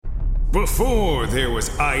Before there was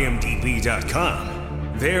IMDb.com,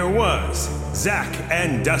 there was Zach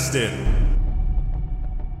and Dustin.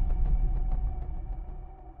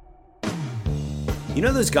 You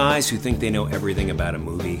know those guys who think they know everything about a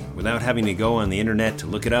movie without having to go on the internet to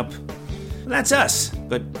look it up? Well, that's us,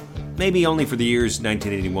 but maybe only for the years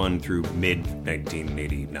 1981 through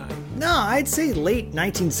mid-1989. No, I'd say late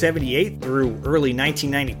 1978 through early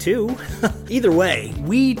 1992. Either way,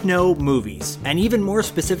 we know movies. And even more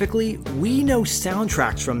specifically, we know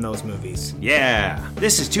soundtracks from those movies. Yeah,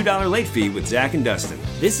 this is $2 Late Fee with Zach and Dustin.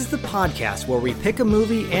 This is the podcast where we pick a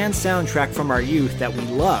movie and soundtrack from our youth that we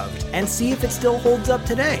loved and see if it still holds up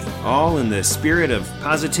today. All in the spirit of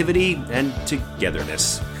positivity and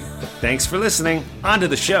togetherness. Thanks for listening. On to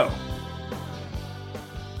the show.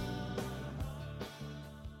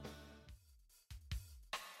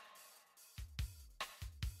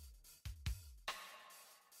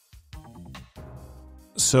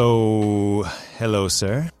 So, hello,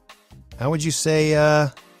 sir. How would you say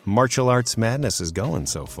martial arts madness is going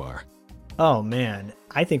so far? Oh, man.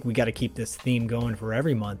 I think we got to keep this theme going for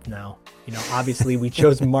every month now. You know, obviously we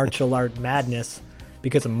chose martial art madness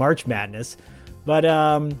because of March Madness. But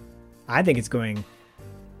I think it's going...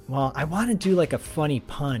 Well, I want to do like a funny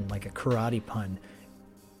pun, like a karate pun.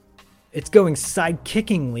 It's going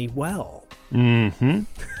sidekickingly well. Mm-hmm.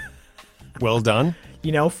 Well done.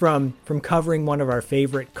 You know, from covering one of our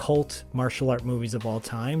favorite cult martial art movies of all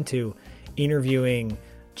time to interviewing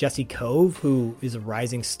Jesse Cove, who is a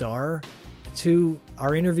rising star, to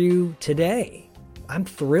our interview today. I'm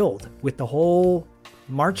thrilled with the whole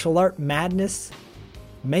martial art madness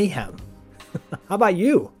mayhem. How about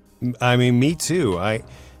you? I mean, me too.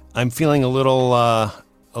 I'm feeling a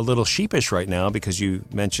little sheepish right now because you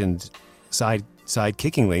mentioned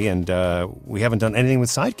sidekickingly, and we haven't done anything with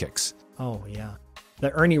sidekicks. Oh, yeah.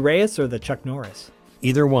 The Ernie Reyes or the Chuck Norris?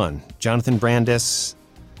 Either one. Jonathan Brandis,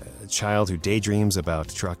 a child who daydreams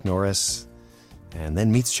about Chuck Norris, and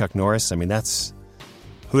then meets Chuck Norris. I mean,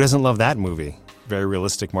 who doesn't love that movie? Very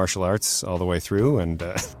realistic martial arts all the way through, and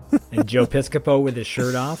and Joe Piscopo with his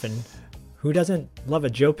shirt off, and who doesn't love a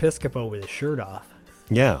Joe Piscopo with his shirt off?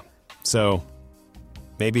 Yeah. So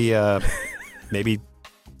maybe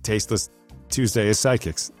Tasteless Tuesday is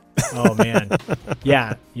sidekicks. Oh, man.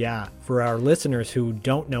 Yeah. For our listeners who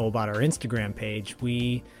don't know about our Instagram page,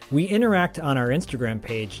 we interact on our Instagram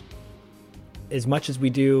page as much as we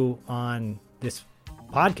do on this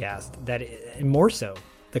podcast, and more so.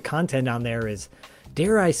 The content on there is,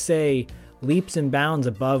 dare I say, leaps and bounds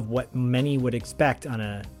above what many would expect on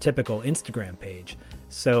a typical Instagram page.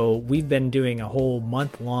 So we've been doing a whole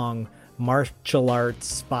month-long martial arts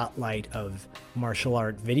spotlight of martial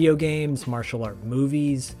art video games, martial art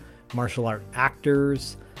movies, martial art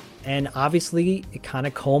actors, and obviously it kind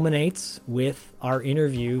of culminates with our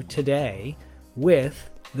interview today with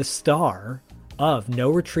the star of No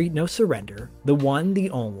Retreat, No Surrender, the one, the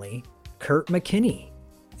only, Kurt McKinney.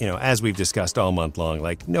 You know, as we've discussed all month long,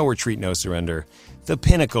 like No Retreat, No Surrender, the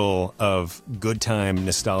pinnacle of good time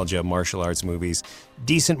nostalgia martial arts movies,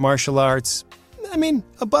 decent martial arts, I mean,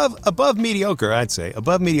 above mediocre, I'd say,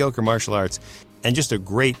 above mediocre martial arts, and just a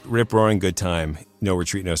great rip-roaring good time No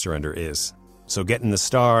Retreat, No Surrender is. So getting the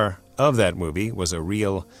star of that movie was a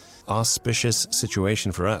real auspicious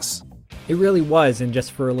situation for us. It really was, and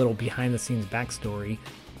just for a little behind-the-scenes backstory,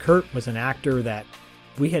 Kurt was an actor that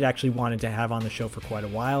we had actually wanted to have on the show for quite a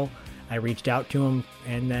while. I reached out to him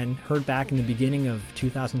and then heard back in the beginning of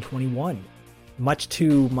 2021, much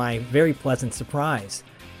to my very pleasant surprise.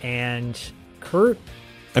 And Kurt...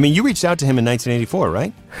 I mean, you reached out to him in 1984,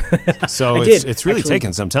 right? So it's really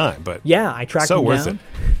taken some time, but yeah, I tracked him down. Worth it.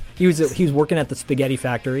 He was working at the Spaghetti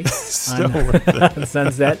Factory worth it. on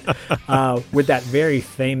Sunset with that very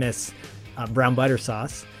famous brown butter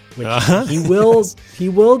sauce, which he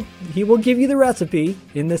will give you the recipe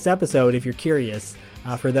in this episode if you're curious.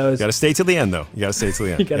 For those, got to stay till the end, though. You got to stay till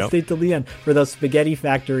the end. You got to stay till the end for those Spaghetti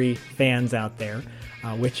Factory fans out there,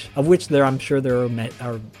 of which there I'm sure there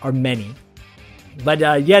are many. But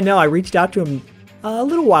I reached out to him a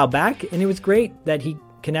little while back, and it was great that he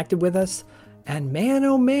connected with us. And man,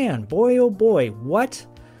 oh man, boy, oh boy, what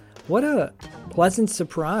a pleasant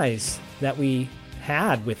surprise that we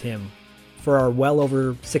had with him for our well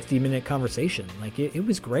over 60-minute conversation. Like, it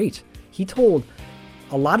was great. He told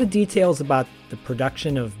a lot of details about the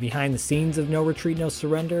production of behind the scenes of No Retreat, No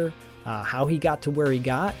Surrender, how he got to where he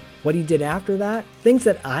got, what he did after that, things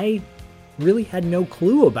that I really had no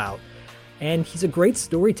clue about. And he's a great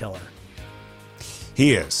storyteller.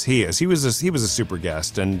 He is. He was a super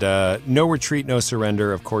guest, and No Retreat, No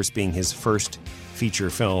Surrender, of course, being his first feature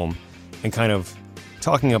film, and kind of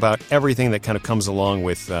talking about everything that kind of comes along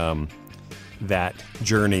with that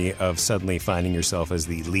journey of suddenly finding yourself as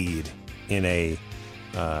the lead in a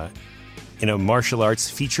martial arts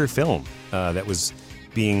feature film that was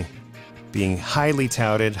being highly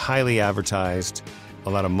touted, highly advertised, a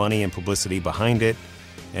lot of money and publicity behind it,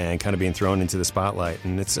 and kind of being thrown into the spotlight.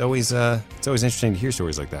 And it's always interesting to hear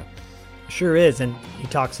stories like that. Sure is. And he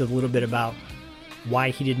talks a little bit about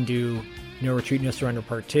why he didn't do No Retreat, No Surrender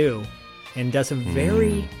Part 2, and does a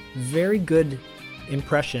very, very good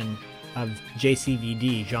impression of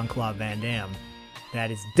JCVD, Jean-Claude Van Damme. That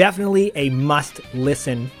is definitely a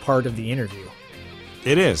must-listen part of the interview.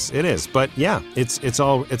 It is. But yeah, it's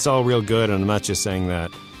all real good, and I'm not just saying that.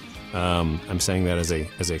 I'm saying that as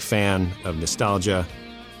a fan of nostalgia,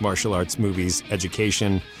 martial arts movies,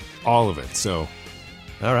 education, all of it. So,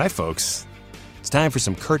 all right, folks, it's time for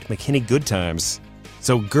some Kurt McKinney good times.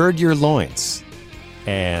 So gird your loins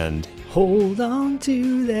and hold on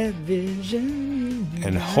to that vision.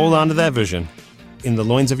 And hold on to that vision in the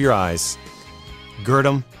loins of your eyes. Gird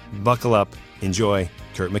them, buckle up, enjoy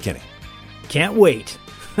Kurt McKinney. Can't wait.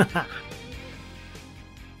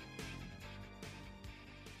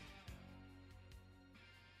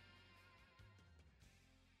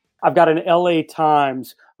 I've got an LA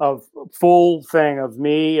Times of full thing of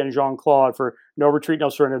me and Jean-Claude for No Retreat, No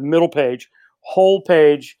Surrender. Middle page, whole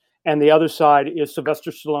page, and the other side is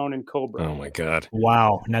Sylvester Stallone and Cobra. Oh my God!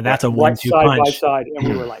 Wow, now that's a right 1-2 side punch. by side, and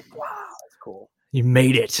we were like, "Wow, that's cool." You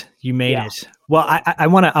made it. You made it. Well, I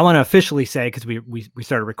want to officially say, because we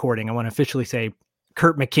started recording, I want to officially say,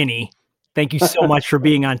 Kurt McKinney, thank you so much for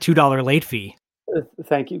being on $2 late fee.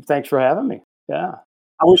 Thank you. Thanks for having me. Yeah.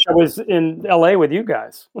 I wish I was in LA with you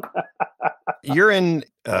guys. You're in,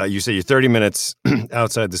 you say you're 30 minutes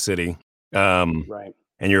outside the city. Right.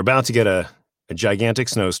 And you're about to get a gigantic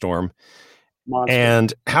snowstorm. Monster.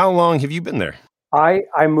 And how long have you been there?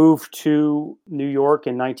 I moved to New York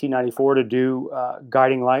in 1994 to do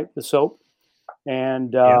Guiding Light, the soap,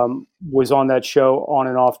 and was on that show on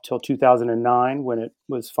and off till 2009 when it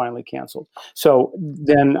was finally canceled. So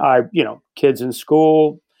then kids in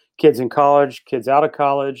school, kids in college, kids out of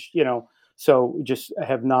college, so just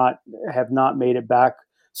have not made it back.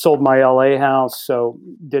 Sold my LA house, so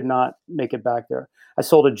did not make it back there. I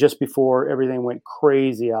sold it just before everything went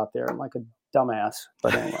crazy out there, like a dumbass.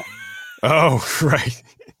 But anyway. Oh, right.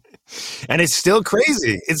 And it's still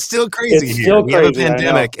crazy. It's still crazy It's here. still We have a crazy, I know.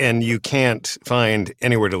 pandemic and you can't find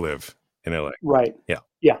anywhere to live in LA. Right.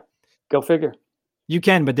 Yeah. Go figure. You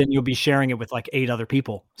can, but then you'll be sharing it with like 8 other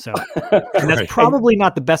people. So and that's Right. probably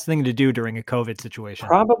not the best thing to do during a COVID situation.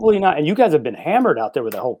 Probably not. And you guys have been hammered out there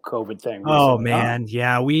with the whole COVID thing. Oh recently, huh? man.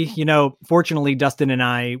 Yeah. We, fortunately, Dustin and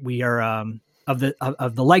I, we are of the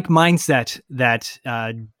like mindset that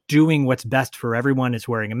doing what's best for everyone is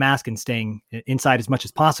wearing a mask and staying inside as much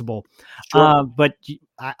as possible. Sure. But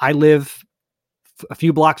I live a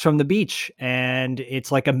few blocks from the beach, and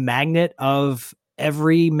it's like a magnet of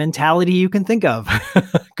every mentality you can think of,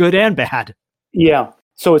 good and bad. Yeah.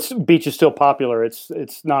 So beach is still popular. It's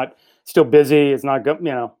not still busy. It's not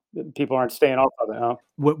people aren't staying off of it. Huh?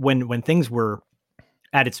 When things were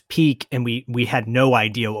at its peak and we had no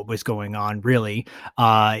idea what was going on, really,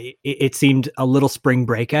 it seemed a little spring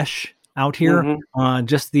break-ish out here. Mm-hmm.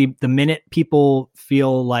 Just the minute people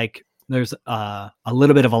feel like there's a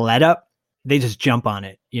little bit of a let up, they just jump on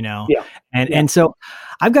it, Yeah. And so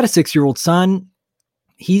I've got a 6-year-old son.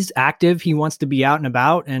 He's active. He wants to be out and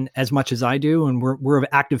about, and as much as I do. And we're an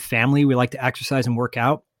active family. We like to exercise and work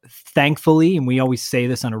out. Thankfully, and we always say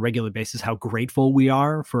this on a regular basis, how grateful we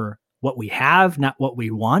are for what we have, not what we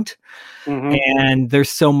want. Mm-hmm. And there's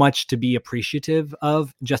so much to be appreciative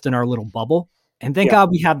of just in our little bubble. And thank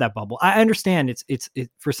God we have that bubble. I understand it's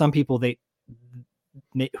for some people, they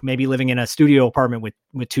may be living in a studio apartment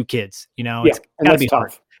with 2 kids, it's gotta be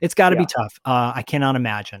hard. It's gotta be tough. I cannot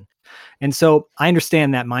imagine. And so I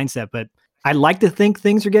understand that mindset, but I like to think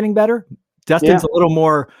things are getting better. Dustin's a little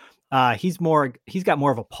more, he's got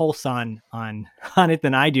more of a pulse on it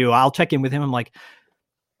than I do. I'll check in with him. I'm like,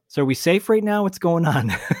 so are we safe right now? What's going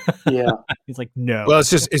on? Yeah. He's like, no. Well, it's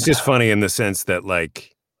just funny in the sense that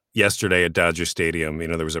like yesterday at Dodger Stadium,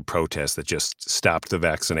 there was a protest that just stopped the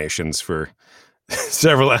vaccinations for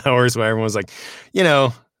several hours where everyone was like,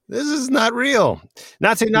 this is not real.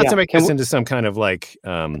 Not to make this into some kind of like,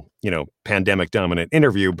 pandemic dominant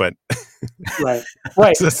interview, but Right.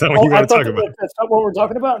 That's not what you want to talk about. That's not what we're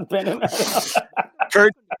talking about.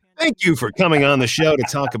 Kurt, thank you for coming on the show to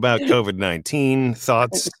talk about COVID-19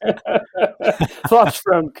 thoughts. Thoughts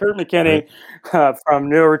from Kurt McKinney from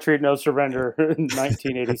No Retreat, No Surrender in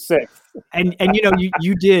 1986. And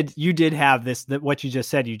you did have this, that what you just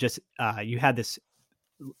said, you had this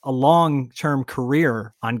a long-term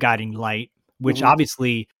career on Guiding Light which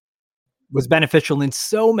obviously was beneficial in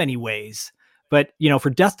so many ways. But, for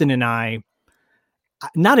Dustin and I,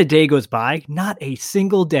 not a day goes by, not a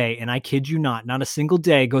single day. And I kid you not a single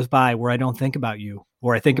day goes by where I don't think about you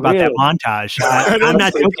or I think about that montage. I'm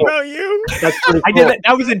not joking about you. That's pretty cool. I did that.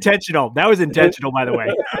 That was intentional. That was intentional, by the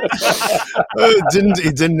way.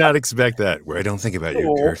 He did not expect that. Where I don't think about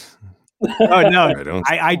you, Kurt. Oh no,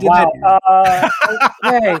 I did that.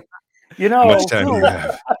 Hey, How much time do you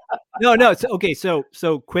have? No.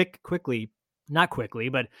 So quickly, not quickly,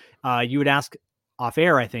 but you would ask off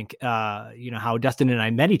air, I think, how Dustin and I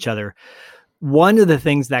met each other. One of the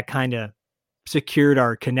things that kind of secured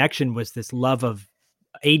our connection was this love of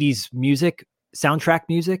 80s music, soundtrack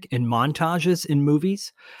music, and montages in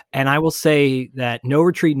movies. And I will say that No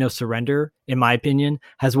Retreat, No Surrender, in my opinion,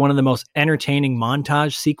 has one of the most entertaining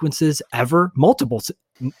montage sequences ever. Multiple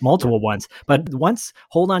ones, but once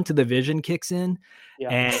Hold On to the Vision kicks in,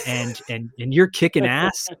 and you're kicking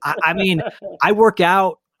ass. I mean, I work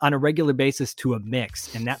out on a regular basis to a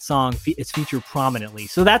mix, and that song is featured prominently.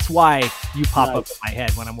 So that's why you pop up in my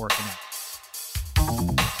head when I'm working out.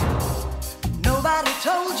 Nobody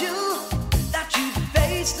told you that you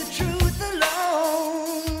face the truth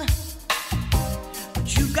alone,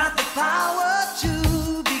 but you got the power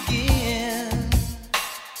to begin.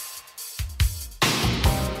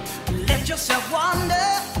 Let yourself wander,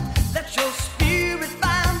 let your spirit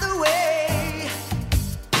find the way,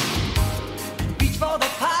 and reach for the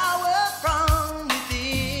power from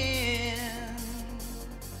within.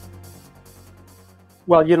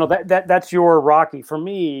 Well, that's your Rocky. For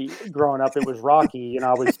me, growing up, it was Rocky.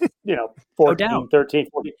 I was, 14, 13,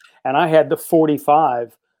 14. And I had the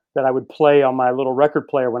 45 that I would play on my little record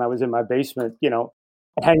player when I was in my basement,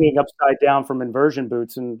 hanging upside down from inversion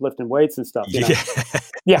boots and lifting weights and stuff.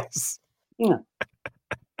 Yes. Yeah.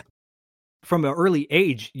 From an early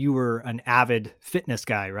age, you were an avid fitness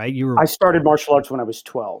guy, right? I started martial arts when I was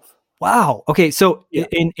 12. Wow. Okay. So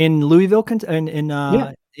in Louisville, okay.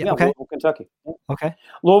 Louisville, Kentucky. Yeah. Okay.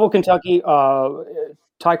 Louisville, Kentucky,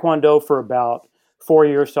 Taekwondo for about 4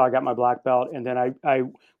 years. So I got my black belt. And then I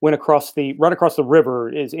went right across the river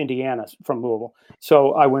is Indiana from Louisville.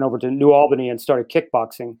 So I went over to New Albany and started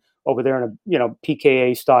kickboxing over there in a,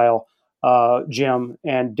 PKA style gym,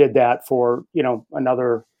 and did that for,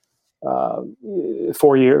 another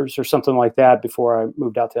 4 years or something like that before I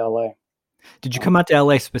moved out to LA. Did you come out to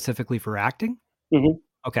LA specifically for acting? Mm-hmm.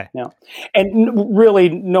 Okay. Yeah. And really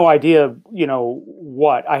no idea,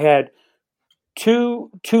 what I had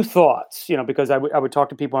two thoughts, because I would talk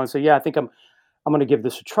to people and say, yeah, I think I'm going to give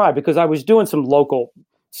this a try, because I was doing some local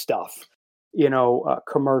stuff,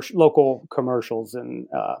 local commercials and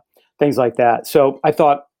things like that. So I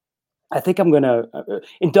thought, I think I'm going to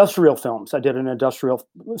industrial films. I did an industrial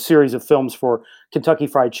series of films for Kentucky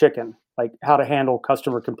Fried Chicken, like how to handle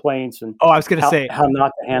customer complaints and I was going to say how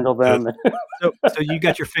not to handle them. So you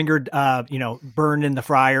got your finger, burned in the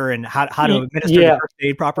fryer, and how to administer the first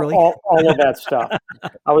aid properly. All of that stuff.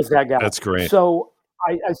 I was that guy. That's great. So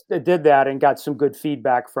I did that and got some good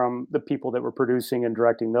feedback from the people that were producing and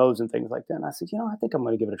directing those and things like that. And I said, I think I'm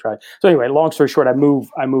going to give it a try. So anyway, long story short, I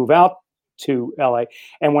move out to LA,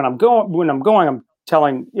 and when I'm going, I'm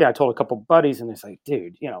telling, I told a couple buddies, and they're like,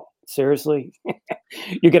 dude, seriously,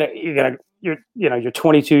 you're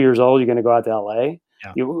 22 years old, you're gonna go out to LA.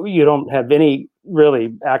 Yeah. You don't have any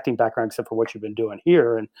really acting background except for what you've been doing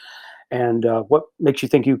here, and what makes you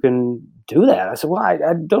think you can do that? I said, well, I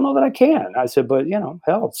don't know that I can. I said, but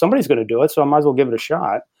hell, somebody's going to do it, so I might as well give it a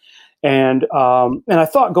shot. And I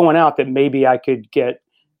thought going out that maybe I could get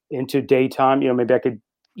into daytime, maybe I could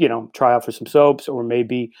try out for some soaps, or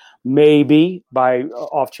maybe by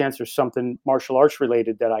off chance there's something martial arts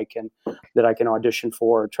related that I can audition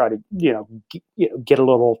for, or try to get a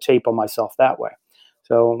little tape on myself that way.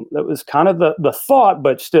 So that was kind of the thought,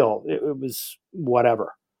 but still it was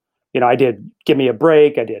whatever. I did Give Me a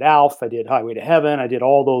Break, I did Alf, I did Highway to Heaven, I did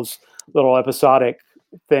all those little episodic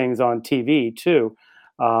things on TV too.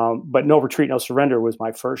 But No Retreat, No Surrender was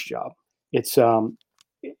my first job. It's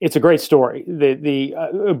a great story.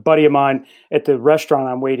 The buddy of mine at the restaurant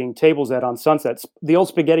I'm waiting tables at on Sunset, the old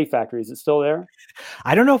spaghetti factory, is it still there?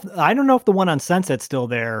 I don't know if the one on Sunset's still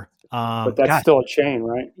there. But that's still a chain,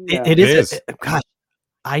 right? Yeah. It is. Gosh,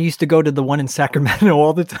 I used to go to the one in Sacramento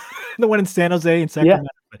all the time. The one in San Jose and Sacramento.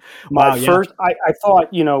 Yeah. My first, I thought,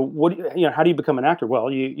 how do you become an actor?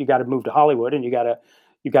 Well, you got to move to Hollywood, and you got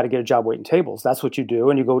to get a job waiting tables. That's what you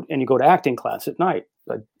do, and you go to acting class at night.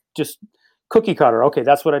 Just cookie cutter. Okay,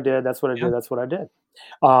 that's what I did. That's what I did. That's what I did.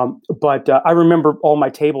 But I remember all my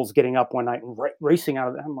tables getting up one night and racing out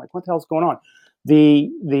of there. I'm like, what the hell's going on?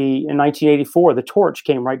 in 1984, the torch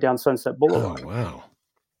came right down Sunset Boulevard. Oh, wow.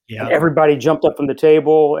 Yeah. And everybody jumped up from the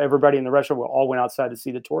table. Everybody in the restaurant all went outside to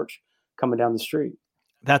see the torch coming down the street.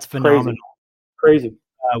 That's phenomenal. Crazy.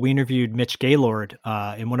 We interviewed Mitch Gaylord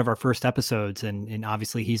in one of our first episodes, and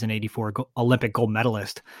obviously he's an '84 Olympic gold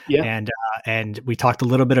medalist. Yeah. And we talked a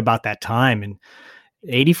little bit about that time, and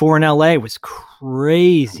 '84 in LA was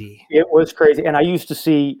crazy. It was crazy. And I used to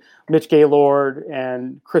see Mitch Gaylord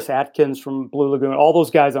and Chris Atkins from Blue Lagoon, all those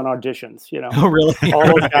guys on auditions, Oh, really? all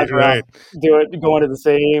those guys were out going to the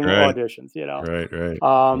same Right. auditions, Right.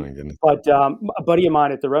 Oh, my goodness. But a buddy of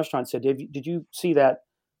mine at the restaurant said, did you see that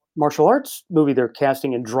martial arts movie they're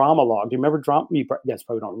casting in Dramalog? Do you remember You guys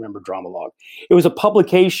probably don't remember Dramalog. It was a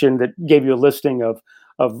publication that gave you a listing of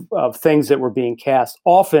things that were being cast,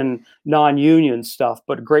 often non-union stuff,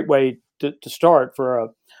 but a great way to start for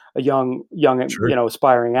a young Sure.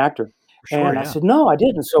 aspiring actor. Sure, And I said, no, I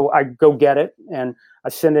didn't. So I go get it, and I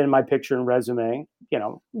send in my picture and resume,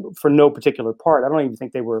 for no particular part. I don't even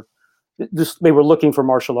think they were looking for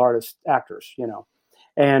martial artist actors,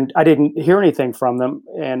 and I didn't hear anything from them.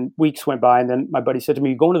 And weeks went by, and then my buddy said to me,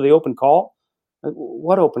 "You going to the open call?"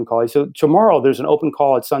 What open call? He said, "Tomorrow there's an open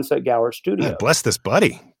call at Sunset Gower Studio." God bless this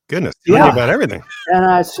buddy. Goodness. Yeah. Tell me about everything. And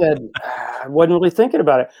I said, I wasn't really thinking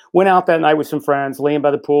about it. Went out that night with some friends, laying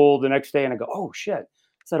by the pool the next day, and I go, "Oh shit,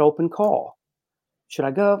 it's that open call. Should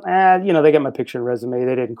I go?" They got my picture and resume.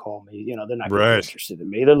 They didn't call me. They're not gonna be interested in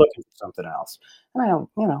me. They're looking for something else. And I don't,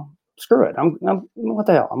 screw it. I'm what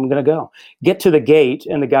the hell? I'm gonna go. Get to the gate,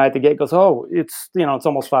 and the guy at the gate goes, "Oh, it's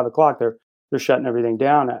almost 5:00. They're shutting everything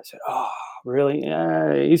down." And I said, "Oh, really?"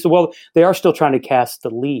 He said, "Well, they are still trying to cast the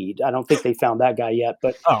lead. I don't think they found that guy yet,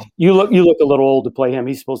 but you look a little old to play him.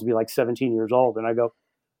 He's supposed to be like 17 years old." And I go,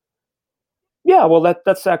 "Yeah, well,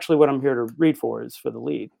 that's actually what I'm here to read for, is for the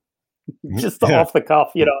lead." Just off the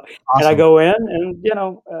cuff, Awesome. And I go in, and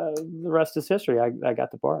the rest is history. I got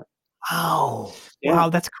the part. Wow. Yeah. Wow,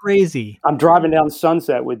 that's crazy. I'm driving down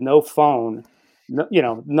Sunset with no phone,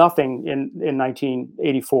 nothing in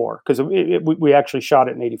 1984, because we actually shot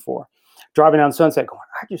it in '84. Driving down Sunset, going,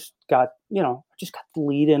 I just got the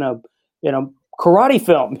lead in a karate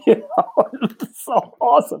film. It's so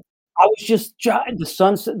awesome. I was just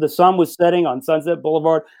the sun was setting on Sunset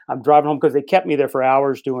Boulevard. I'm driving home because they kept me there for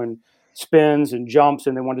hours doing spins and jumps,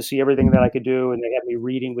 and they wanted to see everything that I could do, and they had me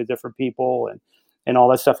reading with different people and all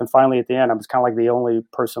that stuff. And finally, at the end, I was kind of like the only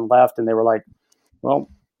person left, and they were like, "Well,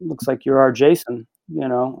 looks like you're our Jason."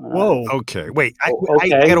 Whoa. Okay. Wait, I okay.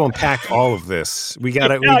 got to unpack all of this. We got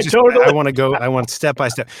to, totally. I want step by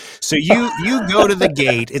step. So you go to the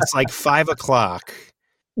gate. It's like 5:00.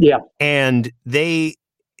 Yeah. And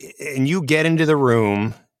you get into the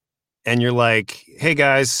room, and you're like, "Hey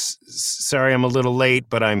guys, sorry I'm a little late,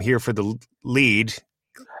 but I'm here for the lead."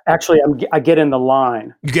 Actually, I get in the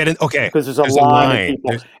line. You get in, okay? Because there's a line of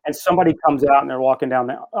people, and somebody comes out and they're walking down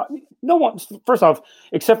there. No one, first off,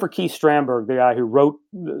 except for Keith Strandberg, the guy who wrote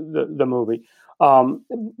the movie,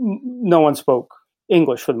 no one spoke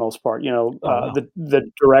English for the most part.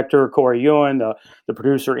 The director Corey Ewan, the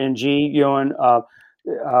producer N.G. Ewan,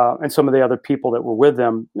 and some of the other people that were with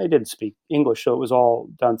them, they didn't speak English, so it was all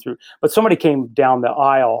done through. But somebody came down the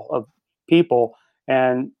aisle of people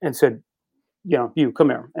and said, "You come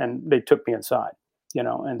here," and they took me inside,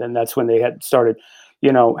 and then that's when they had started,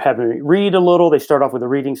 having me read a little. They start off with the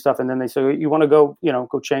reading stuff, and then they say, "You want to go,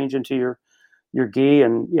 go change into your gi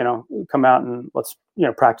and, come out and let's,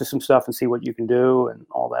 practice some stuff and see what you can do," and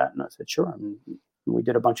all that. And I said, "Sure." And we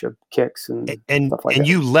did a bunch of kicks and stuff like that. And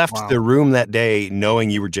you left the room that day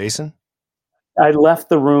knowing you were Jason? I left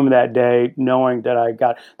the room that day knowing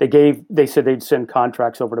that they said they'd send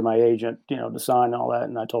contracts over to my agent, to sign and all that.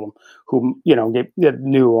 And I told them who, they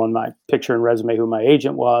knew on my picture and resume who my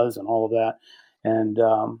agent was and all of that. And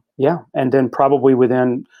and then probably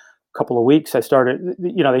within a couple of weeks, I started,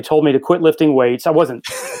 they told me to quit lifting weights. I wasn't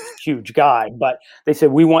a huge guy, but they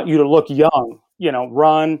said, "We want you to look young,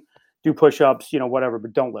 run, do push-ups, whatever,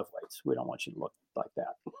 but don't lift weights. We don't want you to look like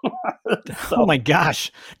that." So, oh my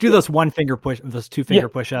gosh. Do those those 2-finger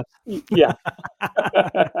push-ups. Yeah.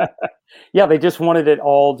 Yeah, they just wanted it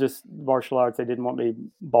all just martial arts. They didn't want me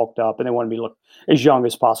bulked up, and they wanted me to look as young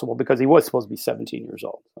as possible because he was supposed to be 17 years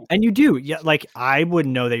old. And you do. Yeah, like I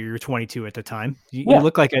wouldn't know that you were 22 at the time. You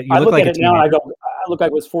look like I look at it now and I go, I look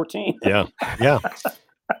like I was 14. Yeah. Yeah.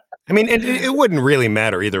 I mean, it wouldn't really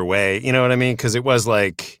matter either way. You know what I mean? Because it was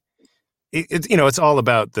like, it's all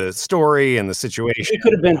about the story and the situation. He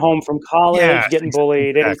could have been home from college, getting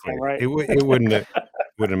bullied, exactly. anything, right? It wouldn't have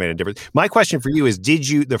made a difference. My question for you is,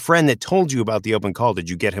 the friend that told you about the open call, did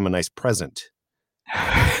you get him a nice present?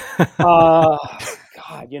 God,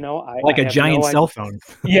 You know, Like I a have giant no cell phone.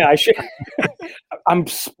 Yeah, I should. I'm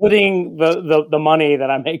splitting the money that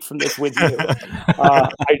I make from this with you.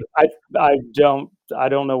 I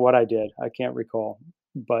don't know what I did. I can't recall,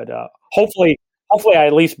 but hopefully I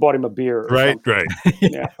at least bought him a beer or Right, something. right.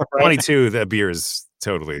 Yeah, right. 22, that beer is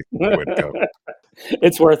totally the way to go.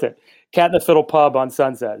 It's worth it. Cat and the Fiddle Pub on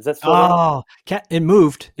Sunset. Is that still there? Oh, it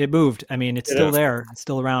moved. It moved. I mean, it's It still is. there. It's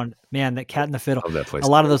still around. Man, that Cat and the Fiddle. Love that place. A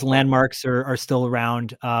lot of those landmarks are still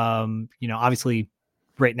around. You know, obviously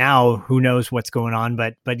right now, who knows what's going on,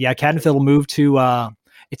 but yeah, Cat and Fiddle moved to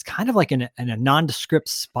it's kind of like in a nondescript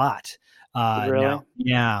spot. Really? Now.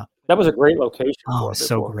 Yeah. That was a great location. Oh, for it it's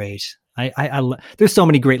so before. great. There's so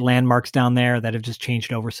many great landmarks down there that have just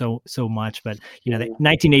changed over so much. But you know, Yeah.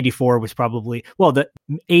 1984 was probably, well, the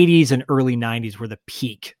 80s and early 90s were the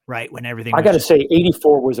peak, right? When everything. I was got to just- say,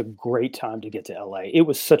 84 was a great time to get to LA. It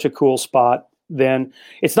was such a cool spot then.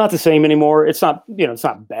 It's not the same anymore. It's not, it's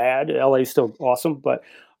not bad. LA is still awesome, but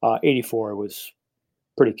 84 was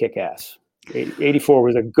pretty kick ass. 84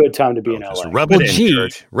 was a good time to be in Just LA. rub Well, it in, gee.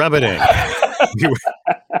 Kurt. Rub it in. You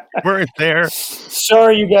weren't there.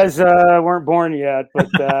 Sorry, you guys weren't born yet, but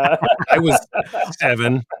I was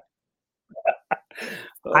 7.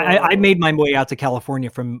 I made my way out to California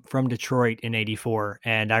from Detroit in '84,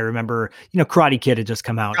 and I remember, Karate Kid had just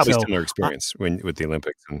come out. Probably so similar experience with the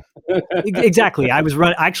Olympics. And exactly, I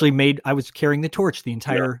was carrying the torch the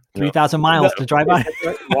entire 3,000 miles to drive by.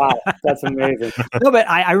 Wow, that's amazing. No, but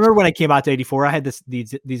I remember when I came out to '84, I had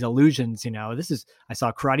these illusions. I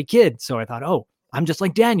saw Karate Kid, so I thought, oh, I'm just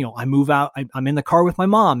like Daniel. I move out. I'm in the car with my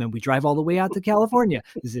mom, and we drive all the way out to California.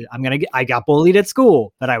 I got bullied at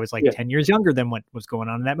school, but I was like 10 years younger than what was going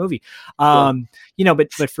on in that movie. But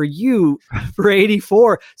for you, for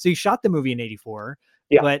 '84, so you shot the movie in '84.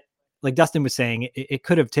 Yeah. But like Dustin was saying, it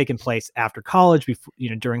could have taken place after college, before,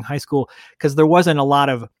 during high school, because there wasn't a lot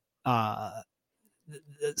of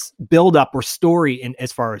build up or story in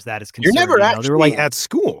as far as that is concerned. you're never they actually were like, at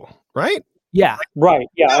school, right? yeah. Right.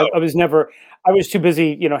 Yeah. I was too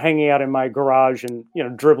busy, hanging out in my garage and,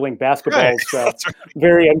 dribbling basketballs, That's right.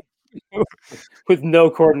 very, with no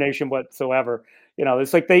coordination whatsoever.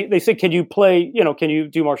 It's like they said, can you play, can you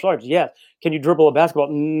do martial arts? Yeah. Can you dribble a basketball?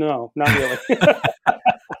 No, not really.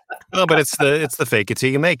 Oh, but it's the fake it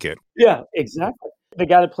till you make it. Yeah, exactly. The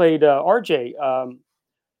guy that played RJ,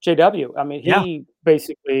 JW, I mean, he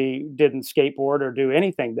basically didn't skateboard or do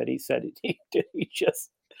anything that he said he did. He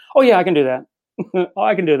just, oh yeah, I can do that. Oh,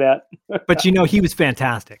 I can do that. But he was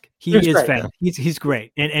fantastic. He was is great. fantastic. He's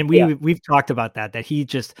great. And we've talked about that he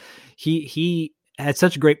just he had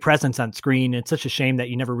such a great presence on screen. It's such a shame that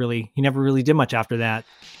he never really did much after that.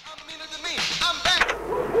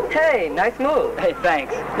 Hey, nice move. Hey,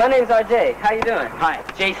 thanks. My name's RJ. How you doing? Hi,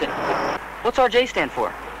 Jason. What's RJ stand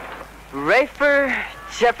for? Rafer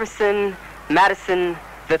Jefferson Madison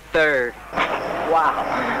III.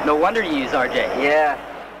 Wow. No wonder you use RJ. Yeah.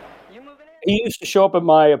 He used to show up at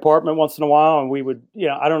my apartment once in a while, and we would,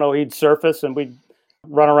 I don't know, he'd surface and we'd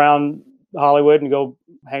run around Hollywood and go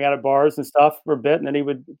hang out at bars and stuff for a bit, and then he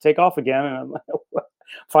would take off again. And I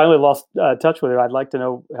finally lost touch with him. I'd like to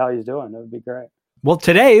know how he's doing. That would be great. Well,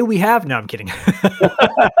 today we have. No, I'm kidding.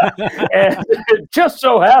 And it just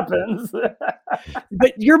so happens.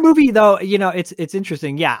 But your movie, though, it's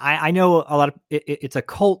interesting. Yeah, I know a lot of it's a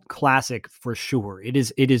cult classic for sure. It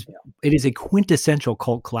is a quintessential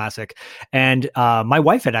cult classic, and my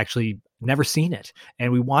wife had actually never seen it,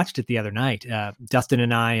 and we watched it the other night. Dustin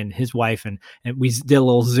and I and his wife, and we did a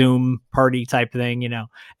little Zoom party type thing,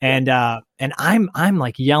 and I'm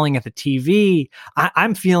like yelling at the TV.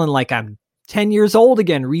 I'm feeling like I'm 10 years old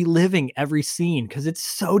again, reliving every scene because it's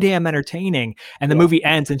so damn entertaining. And the movie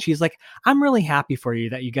ends and she's like, I'm really happy for you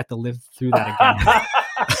that you get to live through that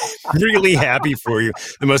again. Really happy for you.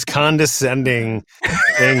 The most condescending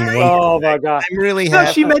thing. Oh my God. I'm really No,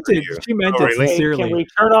 happy. she meant for it. you. She meant Oh, it really? sincerely. Can we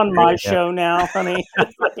turn on my show now, honey?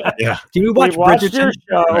 Yeah. Can we watch We watched your Bridgerton?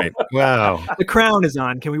 show. Right. Wow. The Crown is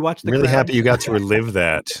on. Can we watch The Really Crown? happy you got to relive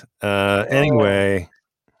that. Anyway.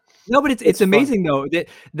 No, but it's It's amazing though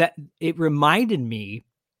that it reminded me.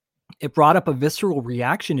 It brought up a visceral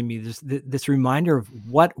reaction in me. This reminder of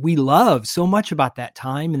what we love so much about that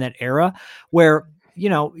time and that era, where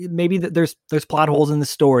maybe there's plot holes in the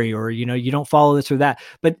story, or you don't follow this or that,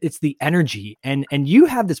 but it's the energy and you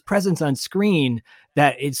have this presence on screen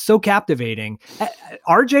that is so captivating.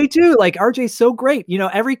 RJ too, like RJ's so great.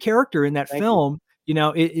 Every character in that film,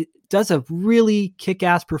 it does a really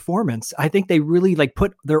kick-ass performance. I think they really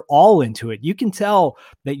put their all into it. You can tell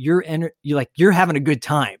that you're having a good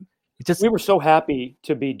time. just we were so happy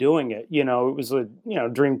to be doing it. You know, it was a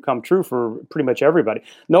dream come true for pretty much everybody.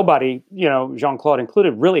 Nobody, Jean-Claude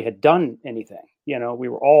included, really had done anything. You know, we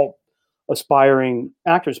were all aspiring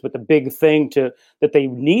actors, but the big thing that they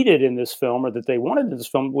needed in this film, or that they wanted in this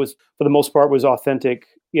film, was, for the most part, was authentic,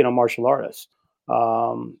 martial artists.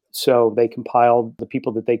 So they compiled the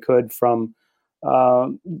people that they could from,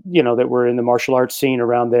 that were in the martial arts scene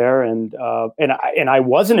around there, and I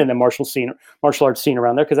wasn't in the martial arts scene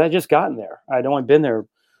around there because I had just gotten there. I'd only been there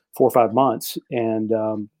 4 or 5 months,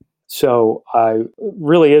 and so I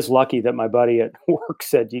really is lucky that my buddy at work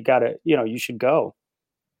said, you should go.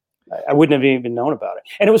 I wouldn't have even known about it.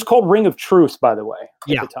 And it was called Ring of Truth, by by the way,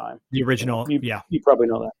 at the time. The original. You probably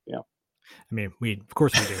know that. Yeah. I mean, of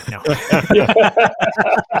course we do. No.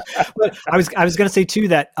 But I was going to say too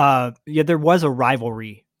that there was a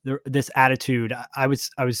rivalry. This attitude. I was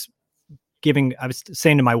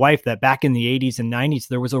saying to my wife that back in the 80s and 90s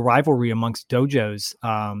there was a rivalry amongst dojos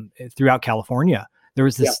throughout California. There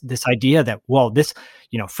was this idea that,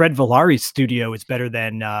 Fred Villari's studio is better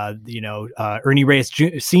than Ernie Reyes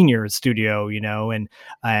Sr.'s studio, and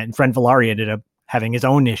Fred Villari ended up having his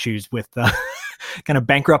own issues with kind of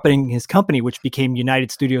bankrupting his company, which became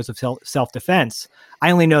United Studios of Self-Defense.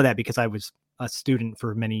 I only know that because I was a student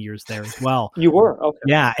for many years there as well. You were? Okay.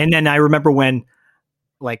 Yeah. And then I remember when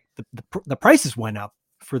the prices went up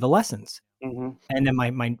for the lessons. Mm-hmm. And then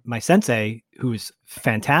my sensei, who's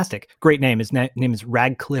fantastic, great name, his name is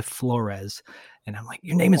Radcliffe Flores. And I'm like,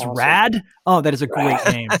 your name is awesome. Rad? Oh, that is a great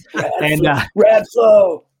name. And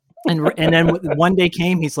Radflow. And then one day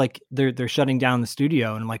came, he's like, they're shutting down the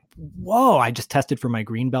studio, and I'm like, whoa! I just tested for my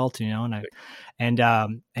green belt, and you're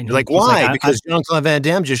like, why? Like, because Jean-Claude Van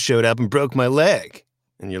Damme just showed up and broke my leg,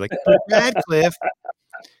 and you're like, Radcliffe.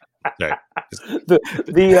 Sorry.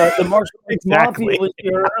 The martial arts mafia was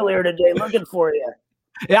here earlier today looking for you.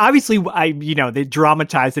 Yeah, obviously, they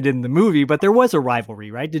dramatized it in the movie, but there was a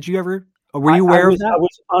rivalry, right? Did you ever? Were you aware of that? I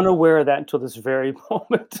was unaware of that until this very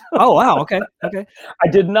moment. Oh, wow. Okay. I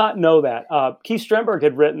did not know that. Keith Stremberg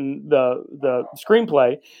had written the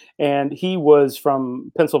screenplay, and he was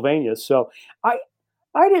from Pennsylvania. So I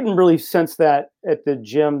didn't really sense that at the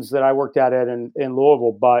gyms that I worked at in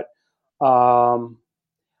Louisville, but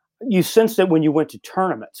you sensed it when you went to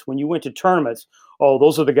tournaments. When you went to tournaments, oh,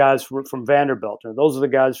 those are the guys from Vanderbilt, or those are the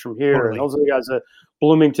guys from here, totally. And those are the guys, the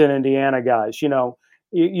Bloomington, Indiana guys,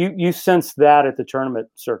 You sense that at the tournament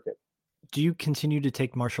circuit. Do you continue to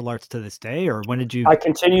take martial arts to this day, or when did you? I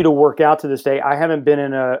continue to work out to this day. I haven't been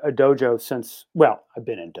in a dojo since. Well, I've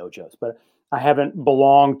been in dojos, but I haven't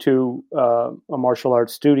belonged to a martial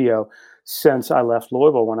arts studio since I left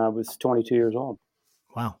Louisville when I was 22 years old.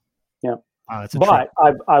 Wow. Yeah. Wow, but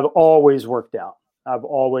I've always worked out. I've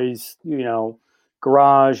always,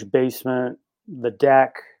 garage, basement, the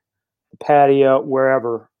deck, the patio,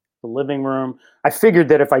 wherever. The living room. I figured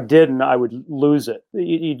that if I didn't, I would lose it.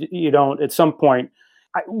 You don't. At some point,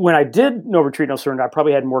 when I did No Retreat, No Surrender, I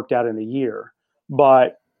probably hadn't worked out in a year.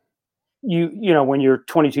 But when you're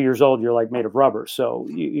 22 years old, you're like made of rubber, so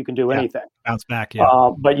you can do anything. Bounce back,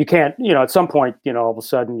 yeah. But you can't. At some point, all of a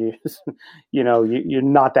sudden, you're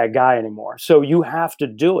not that guy anymore. So you have to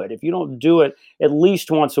do it. If you don't do it at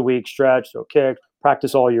least once a week, stretch or kick,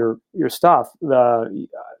 practice all your stuff.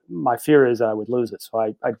 My fear is I would lose it, so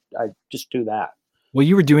I just do that. Well,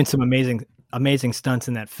 you were doing some amazing stunts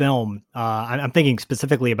in that film. I'm thinking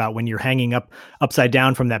specifically about when you're hanging upside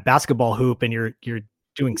down from that basketball hoop and you're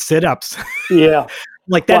doing sit-ups. Yeah,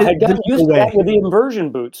 like that. I got used to that with the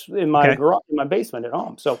inversion boots in my garage, in my basement at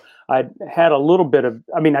home. So I had a little bit of.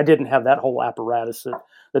 I mean, I didn't have that whole apparatus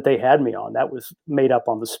that they had me on. That was made up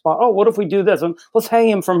on the spot. Oh, what if we do this? Let's hang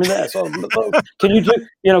him from this. Oh, can you do?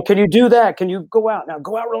 Can you do that? Can you go out now?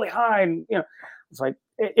 Go out really high, and it's like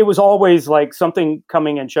it was always like something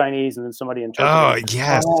coming in Chinese and then somebody interpreting. Oh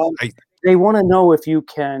yes. They want to know if you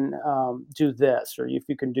can do this or if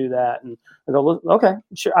you can do that, and I go, okay,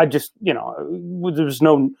 sure. I just there was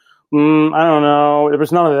no, I don't know, there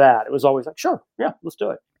was none of that. It was always like, sure, yeah, let's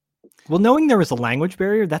do it. Well, knowing there was a language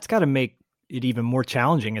barrier, that's got to make it even more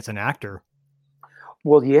challenging as an actor.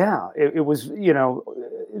 Well, yeah, it was,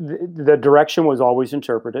 the direction was always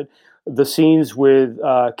interpreted. The scenes with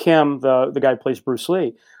Kim, the guy who plays Bruce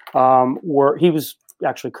Lee, he was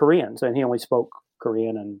actually Korean, and he only spoke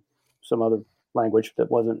Korean and some other language that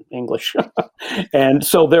wasn't English. And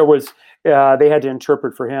so there was, they had to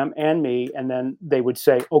interpret for him and me, and then they would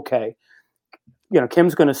say, okay,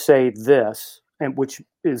 Kim's going to say this, and which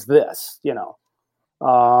is this, the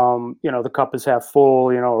cup is half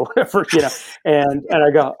full, or whatever, and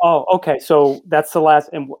I go, oh, okay. So that's the last,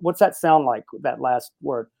 and what's that sound like? That last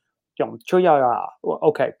word, Choyaya. Well,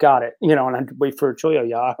 okay, got it. And I'd wait for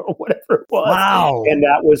Choyaya or whatever it was. Wow. And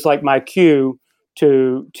that was like my cue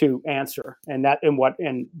to answer. And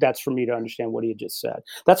that's for me to understand what he had just said.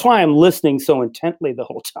 That's why I'm listening so intently the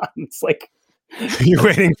whole time. It's like, You're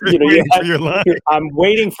waiting for your line. I'm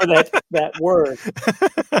waiting for that word.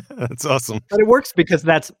 That's awesome. But it works because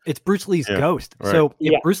it's Bruce Lee's ghost. Right. So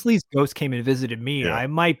if Bruce Lee's ghost came and visited me, I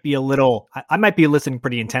might be I might be listening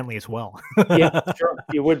pretty intently as well. Yeah, sure.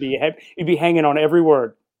 You would be. You'd be hanging on every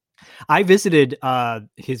word. I visited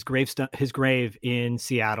his grave in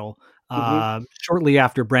Seattle shortly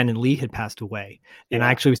after Brandon Lee had passed away. And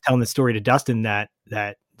I actually was telling the story to Dustin that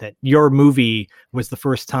your movie was the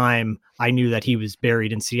first time I knew that he was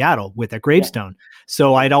buried in Seattle with a gravestone.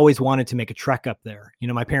 So I'd always wanted to make a trek up there.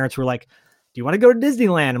 My parents were like, do you want to go to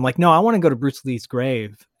Disneyland? I'm like, no, I want to go to Bruce Lee's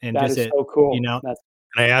grave and that visit. Is so cool. And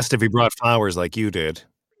I asked if he brought flowers like you did.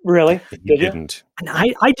 Really? He didn't. And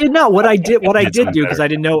I did not. What I did do, because I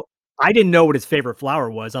didn't know what his favorite flower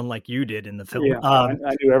was, unlike you did in the film. Yeah,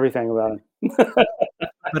 I knew everything about him.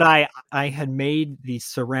 But I had made the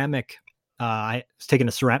ceramic. I was taking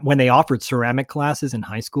when they offered ceramic classes in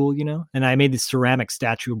high school, and I made this ceramic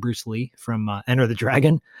statue of Bruce Lee from Enter the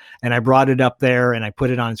Dragon, and I brought it up there and I put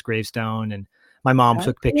it on his gravestone, and my mom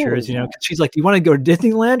took pictures, 'cause she's like, do you want to go to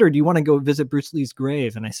Disneyland or do you want to go visit Bruce Lee's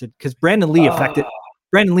grave? And I said, because Brandon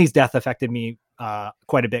Lee's death affected me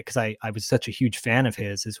quite a bit because I was such a huge fan of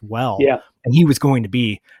his as well. Yeah. And he was going to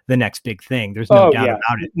be the next big thing. There's no doubt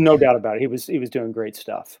about it. No doubt about it. He was doing great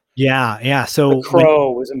stuff. Yeah. Yeah. So The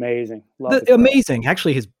Crow was amazing. Amazing.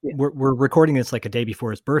 Actually, we're recording this like a day before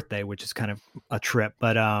his birthday, which is kind of a trip.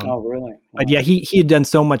 But oh, really? Wow. But yeah, he had done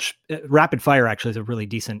so much. Rapid Fire actually is a really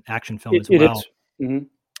decent action film as well. It is. Mm-hmm.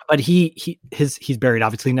 But he's buried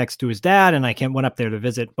obviously next to his dad, and I went up there to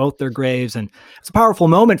visit both their graves, and it's a powerful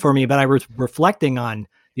moment for me. But I was reflecting on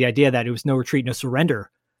the idea that it was No Retreat, No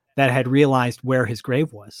Surrender that had realized where his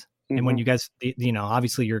grave was. Mm-hmm. And when you guys,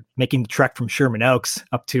 obviously you're making the trek from Sherman Oaks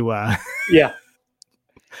up to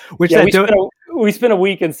which we spent a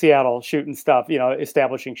week in Seattle shooting stuff,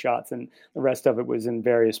 establishing shots, and the rest of it was in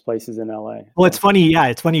various places in LA. Well, it's funny. Yeah,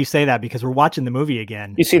 it's funny you say that because we're watching the movie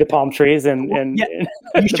again. You see the palm trees and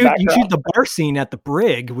you shoot the bar scene at the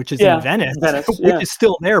Brig, which is in Venice, which is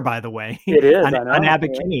still there, by the way. It is on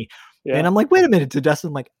Abbot Kinney. Yeah. And I'm like, wait a minute, to Dustin,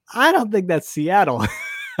 I'm like, I don't think that's Seattle.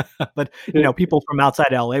 But people from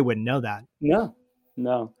outside LA wouldn't know that.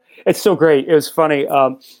 No, it's so great. It was funny.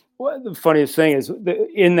 The funniest thing is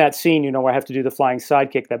in that scene, I have to do the flying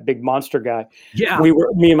sidekick, that big monster guy. Yeah.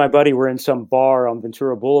 Me and my buddy were in some bar on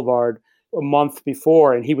Ventura Boulevard a month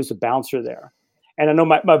before, and he was a bouncer there. And I know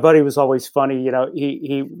my buddy was always funny.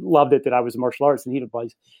 He loved it that I was martial arts, and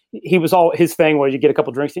he was all his thing was you get a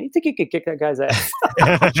couple drinks and you think you could kick that guy's ass.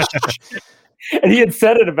 And he had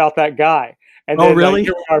said it about that guy. And then, really?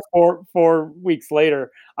 4 weeks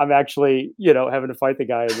later, I'm actually, having to fight the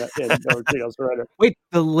guy in No Retreat, No Surrender. Wait,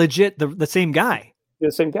 the same guy?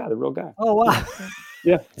 The same guy, the real guy. Oh, wow.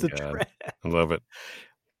 Yeah. I love it.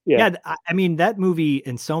 Yeah. I mean, that movie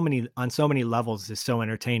on so many levels is so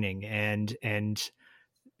entertaining, and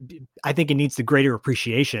I think it needs the greater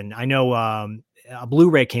appreciation. I know a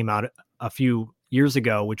Blu-ray came out a few years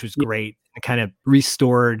ago, which was great. It kind of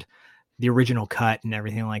restored the original cut and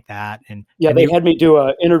everything like that. And they had me do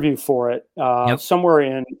an interview for it somewhere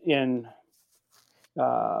in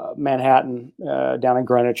Manhattan, down in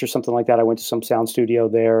Greenwich or something like that. I went to some sound studio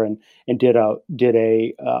there and did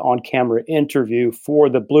a on-camera interview for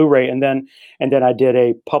the Blu-ray, and then I did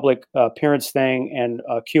a public appearance thing and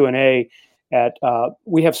a Q&A at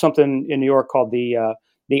we have something in New York called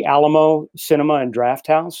the Alamo Cinema and Draft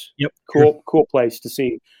House. Yep, cool place to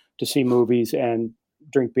see movies and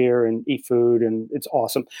drink beer and eat food, and it's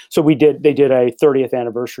awesome. So they did a 30th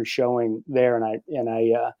anniversary showing there, and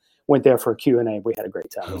I went there for a Q&A. We had a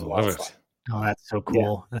great time. It was a lot of fun. Oh, that's so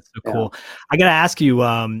cool. Yeah. That's so cool. I got to ask you,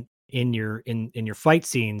 in your fight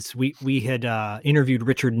scenes, we had interviewed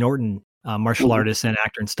Richard Norton, martial artist and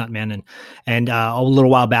actor and stuntman, and a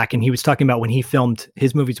little while back, and he was talking about when he filmed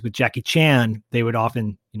his movies with Jackie Chan, they would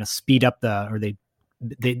often speed up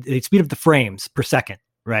they'd speed up the frames per second,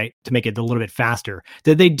 right, to make it a little bit faster.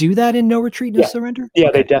 Did they do that in No Retreat, No Surrender? Yeah,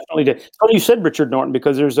 okay. They definitely did. It's funny you said Richard Norton,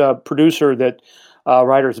 because there's a producer that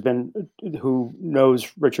who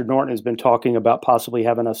knows Richard Norton has been talking about possibly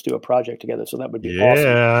having us do a project together. So that would be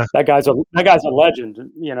awesome. That guy's a legend.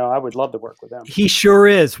 I would love to work with him. He sure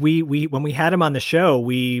is. We when we had him on the show,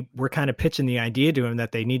 we were kind of pitching the idea to him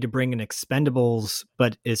that they need to bring in Expendables,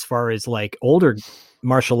 but as far as like older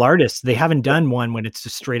martial artists, they haven't done one when it's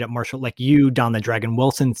just straight up martial, like you, Don the Dragon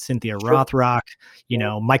Wilson, Cynthia Rothrock,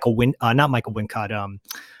 not Michael Wincott,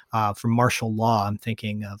 from martial law. I'm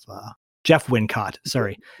thinking of Jeff Wincott.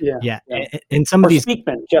 Sorry. Yeah. And some Or of these Jeff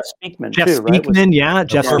Speakman Jeff too, right? Speakman, yeah,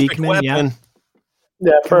 Jeff Perfect Speakman, yeah. Weapon.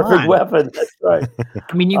 Yeah, Come Perfect on. Weapon. That's right.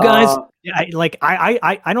 I mean, you guys,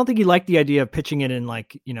 I don't think you like the idea of pitching it in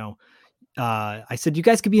like, I said, you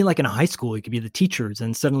guys could be in a high school. You could be the teachers,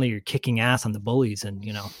 and suddenly you're kicking ass on the bullies, and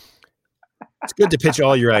It's good to pitch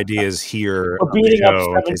all your ideas here. For on the beating up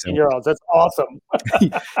show, in case 17-year-olds. That's awesome.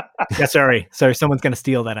 yeah, sorry, someone's gonna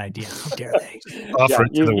steal that idea. How dare they? offer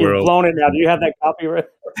it to the You've world. blown it now. Do you have that copyright?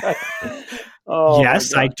 Oh,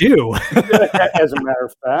 Yes, my I God. do. As a matter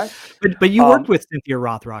of fact, but you worked with Cynthia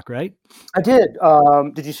Rothrock, right? I did.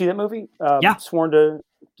 Did you see that movie? Yeah. Sworn to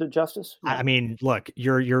Justice. I mean, look,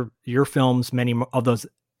 your films, many of those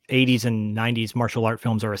 80s and 90s martial art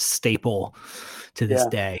films are a staple to this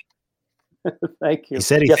day. Thank you. He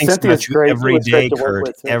said he Yeah, thinks Cynthia's about you great. every It was great day, to work Kurt.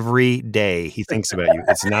 with, yeah. Every day he thinks about you.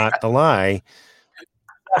 It's not a lie.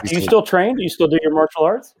 Do you still train? Do you still do your martial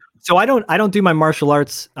arts? So I don't do my martial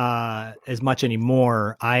arts as much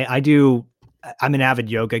anymore. I'm an avid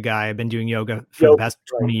yoga guy. I've been doing yoga for the past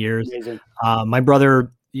 20 years. Amazing. My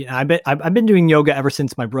brother, I've been doing yoga ever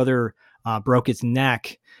since my brother broke his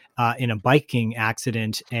neck in a biking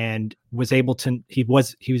accident, and was able to.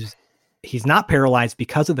 He's not paralyzed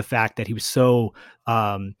because of the fact that he was so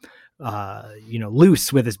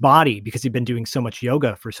loose with his body because he'd been doing so much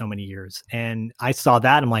yoga for so many years. And I saw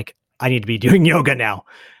that, I'm like, I need to be doing yoga now.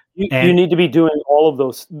 You need to be doing all of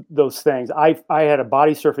those things. I had a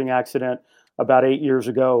body surfing accident about 8 years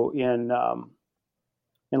ago in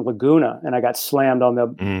Laguna, and I got slammed on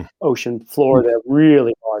the ocean floor there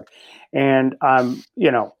really hard. And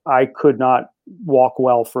I could not walk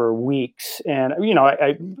well for weeks. And we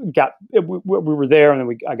were there, and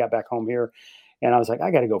then I got back home here, and I was like,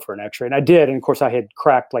 I got to go for an X-ray, and I did. And of course, I had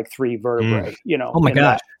cracked like 3 vertebrae. Oh my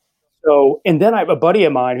gosh. So, and then I have a buddy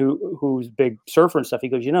of mine who's a big surfer and stuff. He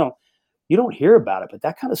goes, you don't hear about it, but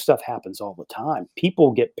that kind of stuff happens all the time.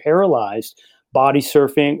 People get paralyzed body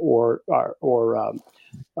surfing or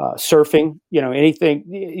surfing, anything.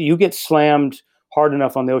 You get slammed hard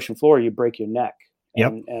enough on the ocean floor, you break your neck.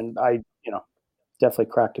 Yep. And I, definitely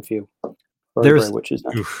cracked a few There's- vertebrae, which is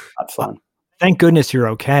not fun. Thank goodness you're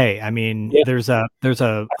okay. I mean, Yeah. there's a I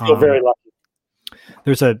feel very lucky.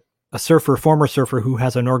 there's a former surfer who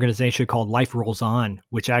has an organization called Life Rolls On,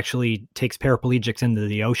 which actually takes paraplegics into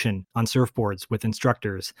the ocean on surfboards with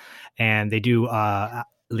instructors. And they do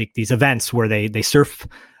like these events where they surf,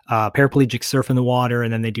 paraplegics surf in the water,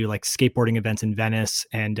 and then they do like skateboarding events in Venice.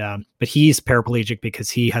 And but he's paraplegic because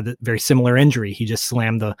he had a very similar injury. He just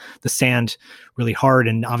slammed the sand really hard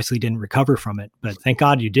and obviously didn't recover from it. But thank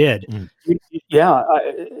God you did. Yeah,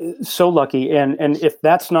 so lucky. And if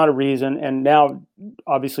that's not a reason, and now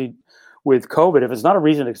obviously with COVID, if it's not a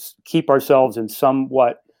reason to keep ourselves in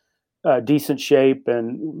somewhat decent shape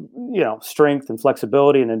and strength and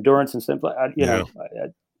flexibility and endurance and stuff,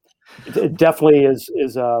 it definitely is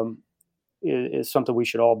something we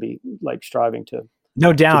should all be like striving to.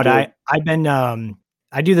 No doubt. do. I've been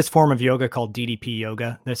I do this form of yoga called DDP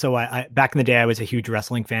yoga. So I back in the day I was a huge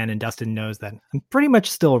wrestling fan, and Dustin knows that I'm pretty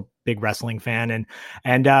much still a big wrestling fan.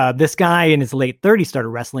 And this guy in his late 30s started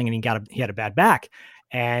wrestling, and he had a bad back,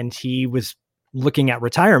 and he was looking at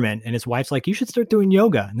retirement, and his wife's like, you should start doing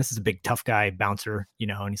yoga. And this is a big tough guy bouncer,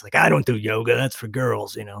 and he's like, I don't do yoga. That's for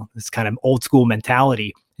girls, this kind of old school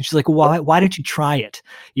mentality. And she's like, well, why didn't you try it?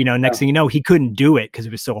 Next thing you know, he couldn't do it because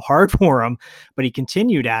it was so hard for him, but he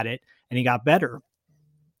continued at it and he got better.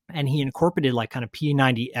 And he incorporated like kind of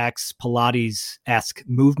P90X Pilates-esque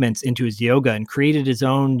movements into his yoga and created his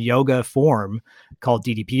own yoga form called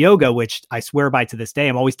DDP yoga, which I swear by to this day.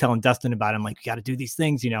 I'm always telling Dustin about it. I'm like, you got to do these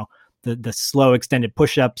things, the slow extended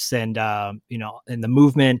push-ups and, and the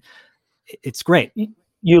movement. It's great.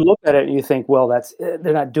 You look at it and you think, well,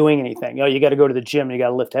 they're not doing anything. You got to go to the gym and you got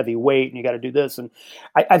to lift heavy weight and you got to do this. And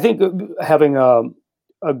I think having a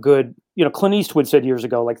good, Clint Eastwood said years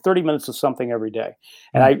ago, like 30 minutes of something every day.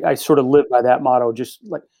 And I sort of live by that motto,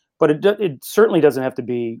 but it certainly doesn't have to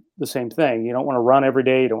be the same thing. You don't want to run every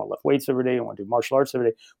day. You don't want to lift weights every day. You don't want to do martial arts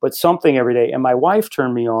every day, but something every day. And my wife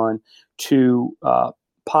turned me on to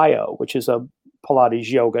PiYo, which is a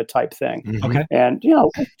Pilates yoga type thing. Mhm. Okay. And,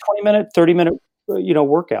 20-minute, 30-minute,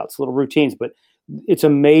 workouts, little routines, but it's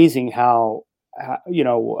amazing how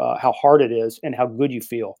hard it is and how good you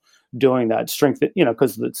feel doing that strength,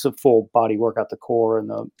 because it's a full body workout, the core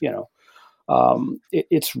and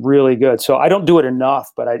it's really good. So I don't do it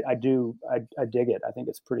enough, but I dig it. I think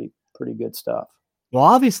it's pretty good Well,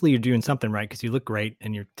 obviously you're doing something right because you look great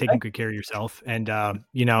and you're taking good care of yourself. And,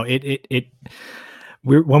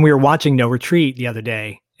 when we were watching No Retreat the other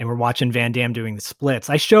day, and we're watching Van Damme doing the splits.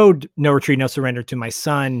 I showed No Retreat, No Surrender to my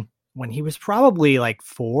son when he was probably like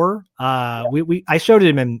 4. I showed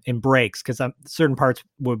him in breaks because certain parts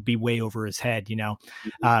would be way over his head,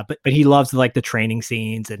 but he loves like the training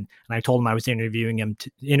scenes, and I told him I was interviewing you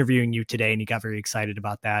today, and he got very excited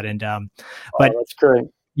about that. And but that's great.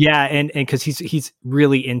 Yeah, and because he's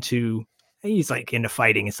really into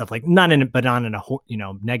fighting and stuff, like not in a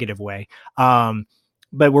negative way.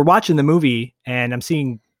 But we're watching the movie, and I'm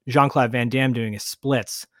seeing Jean-Claude Van Damme doing his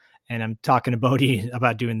splits. And I'm talking to Bodhi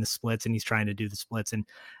about doing the splits, and he's trying to do the splits. And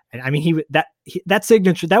I mean, that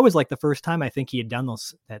signature, that was like the first time I think he had done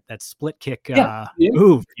that split kick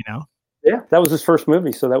move, Yeah, that was his first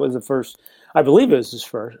movie. So that was the first, I believe it was his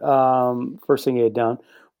first thing he had done.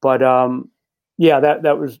 But yeah,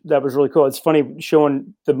 that was really cool. It's funny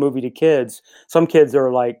showing the movie to kids. Some kids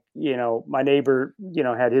are like, my neighbor,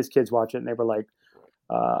 had his kids watch it, and they were like,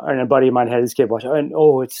 and a buddy of mine had his kid watch it, and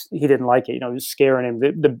he didn't like it. It was scaring him.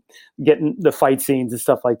 The getting the fight scenes and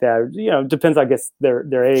stuff like that. It depends, I guess,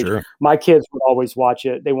 their age. Sure. My kids would always watch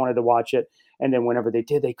it. They wanted to watch it, and then whenever they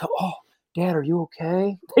did, they go, "Oh, Dad, are you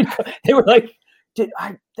okay?" They were like,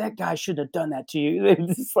 that guy shouldn't have done that to you. They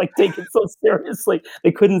just like take it so seriously.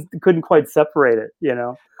 They couldn't quite separate it.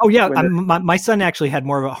 Oh yeah, my son actually had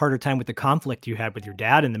more of a harder time with the conflict you had with your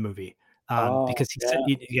dad in the movie, because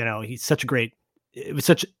he's such a great. It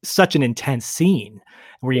was such an intense scene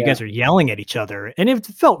where you guys are yelling at each other, and it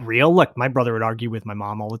felt real. Look, my brother would argue with my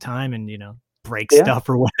mom all the time, and break stuff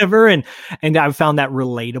or whatever, and I found that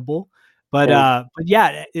relatable. But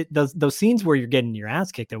those scenes where you're getting your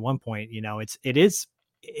ass kicked at one point,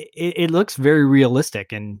 it looks very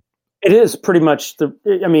realistic, and it is pretty much the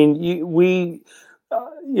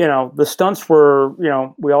stunts were,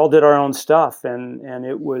 we all did our own stuff, and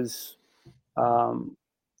it was.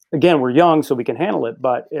 Again, we're young, so we can handle it.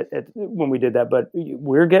 But when we did that, but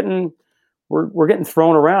we're getting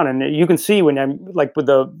thrown around, and you can see when I'm like with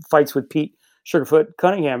the fights with Pete Sugarfoot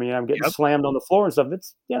Cunningham, I'm getting slammed on the floor and stuff.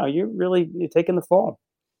 It's you're taking the fall.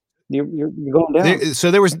 You're going down.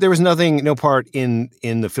 So there was no part in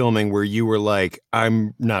the filming where you were like,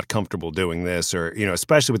 I'm not comfortable doing this, or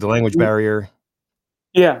especially with the language barrier.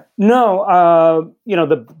 Yeah, no,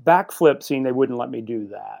 the backflip scene, they wouldn't let me do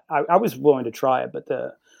that. I was willing to try it, but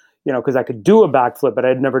because I could do a backflip, but I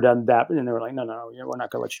had never done that. And they were like, no, we're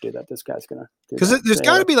not going to let you do that. This guy's going to do that. Because there's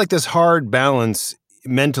got to be like this hard balance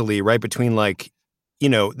mentally, right? Between like,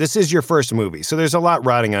 this is your first movie. So there's a lot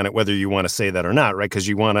riding on it, whether you want to say that or not, right? Because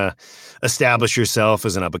you want to establish yourself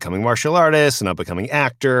as an up-and-coming martial artist, an up-and-coming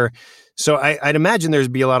actor. So I'd imagine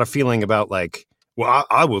there'd be a lot of feeling about like, well,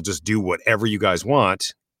 I will just do whatever you guys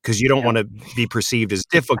want, because you don't want to be perceived as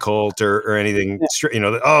difficult or anything.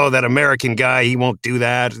 That American guy, he won't do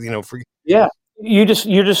that. You're just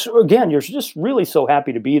really so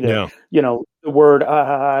happy to be there. Yeah. The word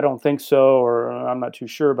I don't think so, or I'm not too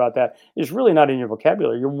sure about that, is really not in your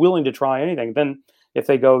vocabulary. You're willing to try anything. Then if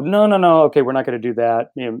they go, no, okay, we're not going to do that.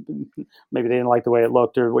 Maybe they didn't like the way it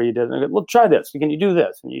looked or the way you did it. Well, try this. Can you do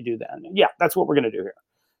this? And you do that. And that's what we're going to do here.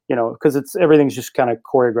 Because everything's just kind of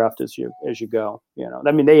choreographed as you go.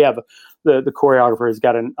 They have the choreographer has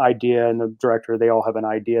got an idea, and the director, they all have an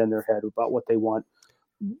idea in their head about what they want,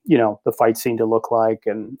 the fight scene to look like,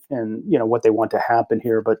 and what they want to happen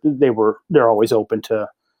here. But they're always open to,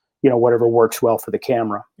 whatever works well for the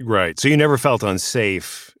camera. Right. So you never felt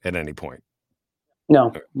unsafe at any point.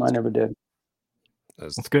 No, I never did.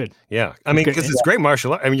 That's good. Yeah, because it's great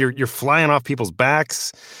martial art. You're flying off people's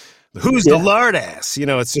backs. Who's the lard ass?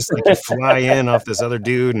 It's just like you fly in off this other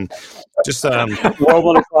dude and just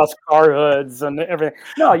rolling across car hoods and everything.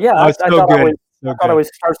 No, yeah, I thought I was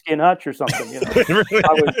Starsky and Hutch or something. It really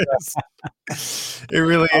is. It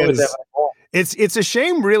really is. It's a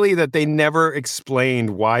shame, really, that they never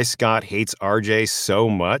explained why Scott hates RJ so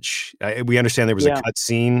much. We understand there was a cut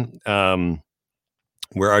scene where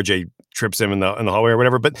RJ trips him in the hallway or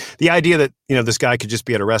whatever. But the idea that, this guy could just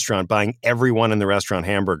be at a restaurant buying everyone in the restaurant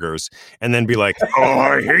hamburgers and then be like, oh,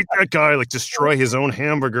 I hate that guy, like destroy his own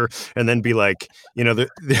hamburger, and then be like, I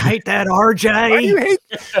hate that RJ.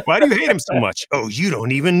 Why do you hate him so much? Oh, you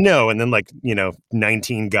don't even know. And then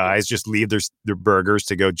 19 guys just leave their burgers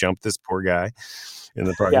to go jump this poor guy in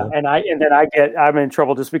the parking lot. And then I'm in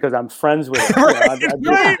trouble just because I'm friends with him.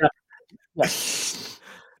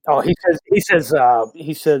 Oh, he says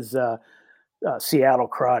Seattle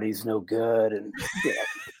karate's no good, and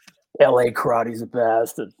LA karate's the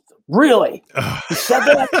best. And, really? He said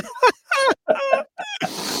that?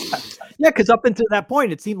 Yeah, because up until that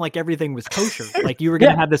point, it seemed like everything was kosher. Like you were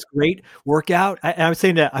going to have this great workout. I was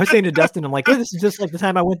saying to Dustin, I'm like, hey, this is just like the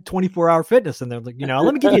time I went 24-hour fitness, and they're like,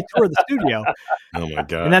 let me give you a tour of the studio. Oh my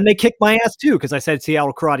god! And then they kicked my ass too because I said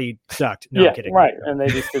Seattle karate sucked. No, I'm kidding. Right. And they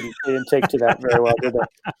just didn't take to that very well, did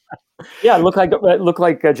they? Yeah, it looked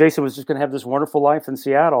like Jason was just going to have this wonderful life in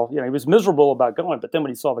Seattle. He was miserable about going, but then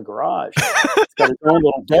when he saw the garage, he's got his own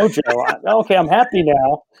little dojo. Okay, I'm happy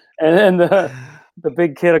now. And then the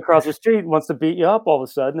big kid across the street wants to beat you up all of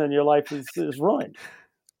a sudden, and your life is ruined.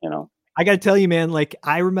 I got to tell you, man. Like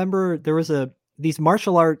I remember there was these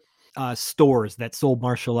martial art stores that sold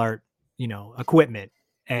martial art, equipment.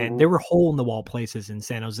 And there were hole in the wall places in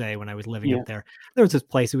San Jose when I was living up there. There was this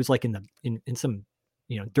place. It was like in some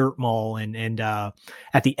dirt mall and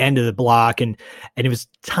at the end of the block, and it was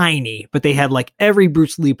tiny, but they had like every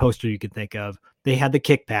Bruce Lee poster you could think of. They had the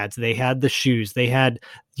kick pads, they had the shoes, they had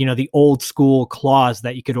the old school claws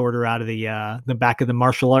that you could order out of the back of the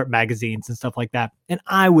martial art magazines and stuff like that. And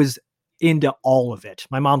I was into all of it.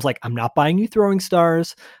 My mom's like, I'm not buying you throwing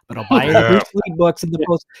stars, but I'll buy you the Bruce Lee books and the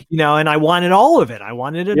post, and I wanted all of it. I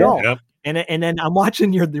wanted it all. Yep. And then I'm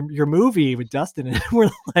watching your movie with Dustin, and we're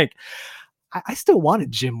like, I still want a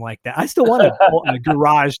gym like that. I still want a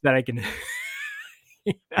garage that I can.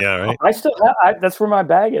 Yeah, right. I still have, that's where my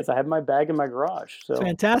bag is. I have my bag in my garage. So it's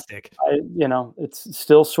fantastic. It's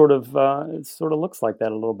still sort of looks like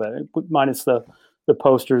that a little bit, minus the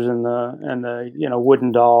posters and the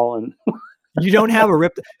wooden doll and. You don't have a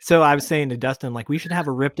ripped. So I was saying to Dustin, like, we should have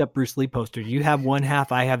a ripped up Bruce Lee poster. You have one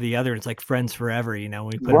half, I have the other. It's like friends forever, we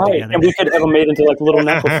put them together. And we could have them made into like little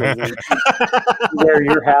necklaces. Wear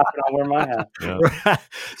your half and I'll wear my half. Yeah. Right.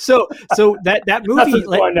 So that movie,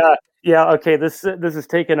 okay, this is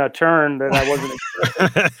taking a turn that I wasn't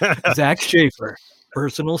expecting. Zach Schaefer,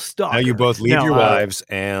 personal stalker. Now you both leave your wives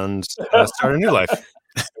and start a new life.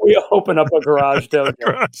 We open up a garage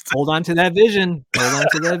dojo. Hold on to that vision.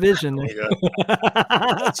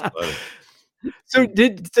 So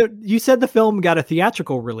you said the film got a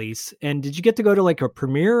theatrical release, and did you get to go to like a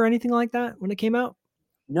premiere or anything like that when it came out?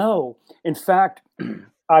 No. In fact,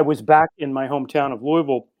 I was back in my hometown of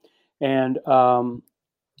Louisville and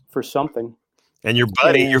for something. And your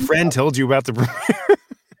buddy, your friend told you about the premiere.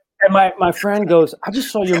 And my friend goes, I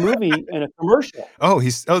just saw your movie in a commercial. Oh,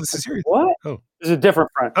 this is serious. What? Oh, this is a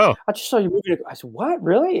different friend. Oh, I just saw your movie. I said, what?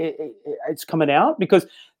 Really? It's coming out? Because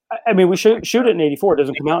I mean, we shoot it in '84. It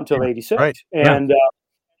doesn't come out until '86. Right.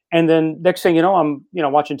 And then next thing you know, I'm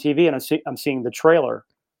watching TV and I'm seeing the trailer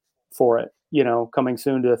for it. Coming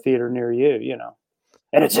soon to a theater near you.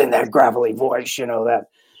 And it's in that gravelly voice. That.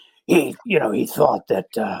 He thought that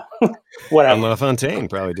whatever. John LaFontaine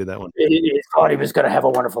probably did that one. He thought he was going to have a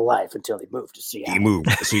wonderful life until he moved to Seattle. He moved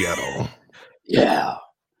to Seattle. Yeah.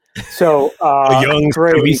 So a young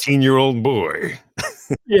 17-year-old boy.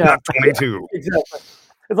 Yeah, not 22. Yeah, exactly.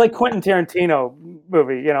 It's like Quentin Tarantino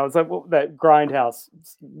movie. It's like that Grindhouse,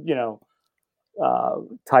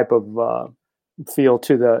 type of feel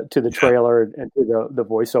to the trailer and to the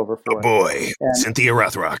voiceover for it. Boy, Cynthia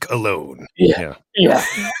Rothrock alone. Yeah.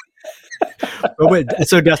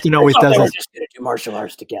 So Dustin always does. They were just going to do martial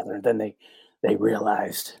arts together, and then they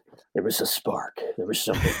realized there was a spark. There was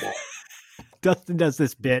something there. Dustin does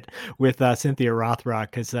this bit with Cynthia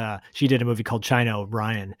Rothrock because she did a movie called China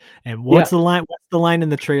O'Brien. And what's the line? What's the line in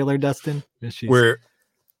the trailer, Dustin?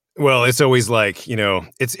 Well, it's always like,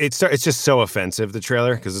 it's just so offensive, the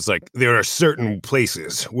trailer, because it's like, there are certain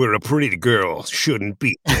places where a pretty girl shouldn't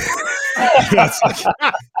be. Like,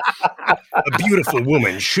 a beautiful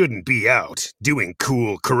woman shouldn't be out doing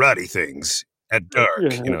cool karate things at dark.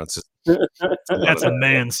 It's just, that's a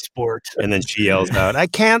man's sport. And then she yells out, I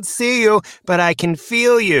can't see you, but I can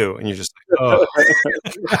feel you. And you're just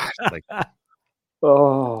like,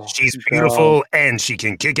 oh, she's beautiful and she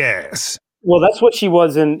can kick ass. Well, that's what she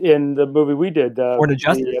was in the movie we did. Sworn to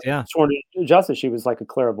Justice, Sworn to Justice. She was like a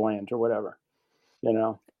clairvoyant or whatever,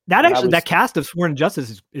 That cast of Sworn to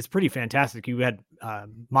Justice is pretty fantastic. You had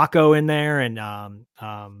Mako in there and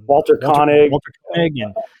Walter Koenig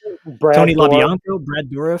and Brad Tony Dourif. LaBianco, Brad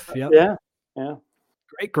Dourif. Yep. Yeah.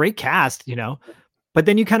 Great cast, But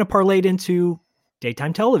then you kind of parlayed into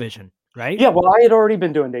daytime television, right? Yeah, well, I had already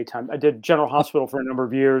been doing daytime. I did General Hospital for a number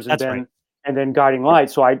of years, and then Guiding Light.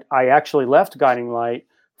 So I actually left Guiding Light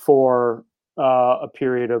for a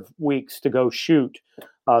period of weeks to go shoot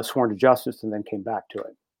Sworn to Justice, and then came back to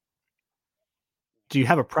it. Do you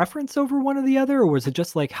have a preference over one or the other, or was it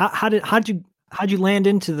just like how'd you land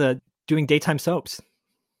into the doing daytime soaps?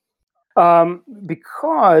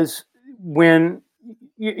 Because when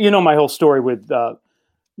my whole story with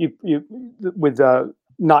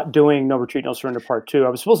not doing No Retreat, No Surrender Part 2. I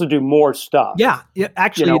was supposed to do more stuff. Yeah.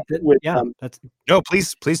 Actually, that's No,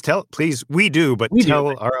 please tell. Please, we do, but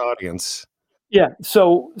tell our audience. Yeah.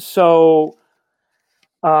 So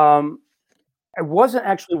I wasn't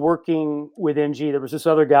actually working with NG. There was this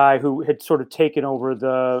other guy who had sort of taken over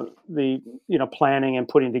the planning and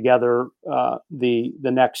putting together the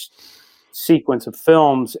next sequence of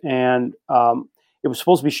films, and it was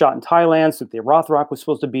supposed to be shot in Thailand. Cynthia Rothrock was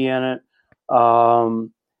supposed to be in it,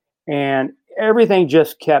 and everything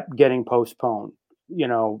just kept getting postponed.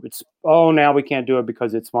 It's now we can't do it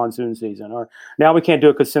because it's monsoon season, or now we can't do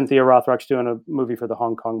it because Cynthia Rothrock's doing a movie for the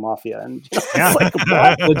Hong Kong Mafia, and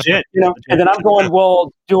legit. And then I'm going,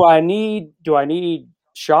 well, do I need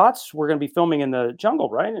shots? We're going to be filming in the jungle,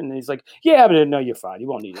 right? And he's like, yeah, but no, you're fine. You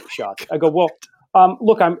won't need any shots. I go, well,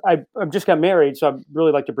 look, I just got married, so I'd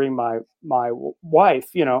really like to bring my wife,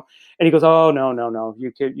 And he goes, oh, no,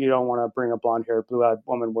 you don't want to bring a blonde haired, blue eyed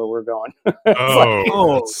woman where we're going. That's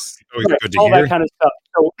always good to all hear. that kind of stuff.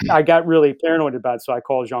 So I got really paranoid about it. So I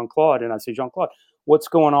called Jean-Claude and I say, Jean-Claude, what's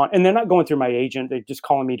going on? And they're not going through my agent. They're just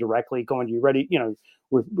calling me directly, going, you ready?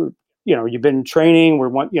 We're you've been training. We're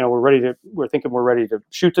thinking we're ready to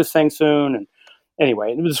shoot this thing soon. And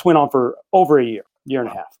anyway, it just went on for over a year and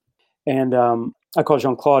a half. And I called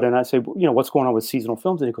Jean-Claude and I say, what's going on with seasonal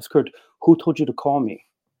films? And he goes, Kurt, who told you to call me?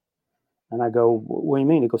 And I go, what do you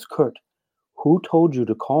mean? He goes, Kurt, who told you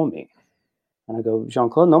to call me? And I go,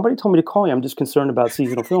 Jean-Claude, nobody told me to call you. I'm just concerned about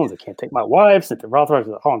seasonal films. I can't take my wife, Cynthia Rothrock,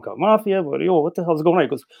 the Hong Kong Mafia. What the hell's going on? He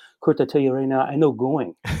goes, Kurt, I tell you right now, I know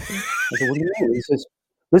going. I said, what do you mean? He says,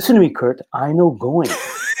 listen to me, Kurt. I know going.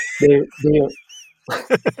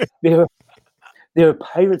 They're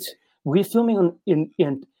pirates. We're filming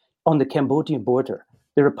on the Cambodian border.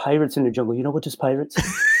 There are pirates in the jungle. You know what is pirates?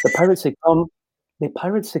 The pirates,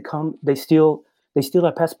 they steal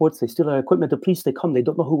our passports, they steal our equipment. The police, they come, they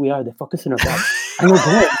don't know who we are, they fuck us in our back. I know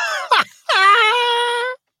going.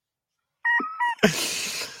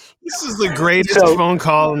 This is the greatest phone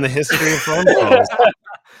call in the history of phone calls.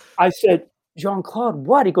 I said, Jean-Claude,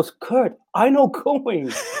 what? He goes, Kurt, I know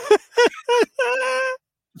going.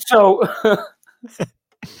 So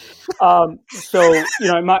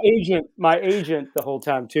my agent the whole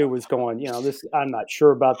time too was going, this, I'm not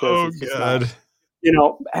sure about this. Oh God.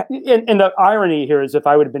 And the irony here is if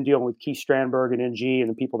I would have been dealing with Keith Strandberg and NG and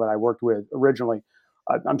the people that I worked with originally,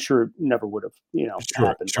 I'm sure it never would have,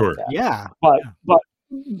 happened. Sure. Like that. Yeah.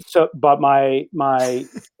 But my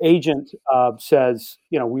agent says,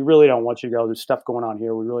 we really don't want you to go. There's stuff going on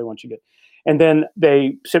here. We really want you to get. And then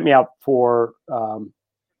they sent me out for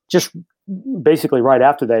just basically right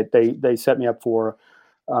after that, they set me up for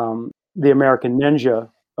the American Ninja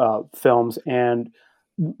films, and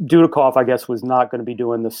Dudikoff, I guess, was not going to be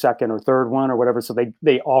doing the second or third one or whatever. So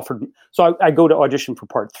they offered. So I go to audition for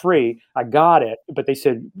part 3. I got it, but they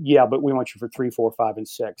said, yeah, but we want you for 3, 4, 5, and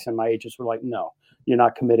 6. And my agents were like, no, you're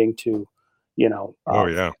not committing to, 4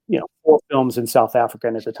 films in South Africa.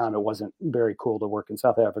 And at the time, it wasn't very cool to work in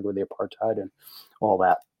South Africa with the apartheid and all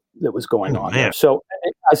that was going on there. So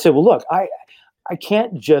I said, well, look, I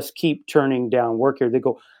can't just keep turning down work here. They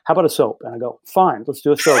go, how about a soap? And I go, fine, let's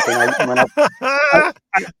do a soap. And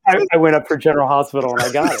I went up for General Hospital and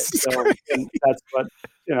I got it. So and that's what,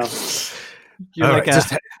 You're like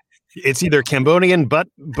it's either Cambodian butt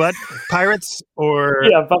pirates or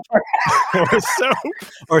or soap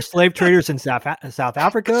or slave traders in South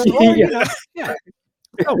Africa. Yeah.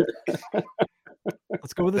 Oh.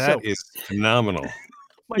 Let's go with the soap. That is phenomenal.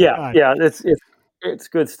 Yeah, it's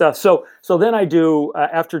good stuff. So then I do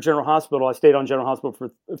after General Hospital. I stayed on General Hospital for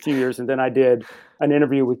a few years, and then I did an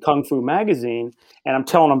interview with Kung Fu Magazine, and I'm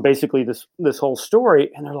telling them basically this whole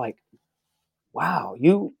story, and they're like, "Wow,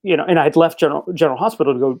 And I had left General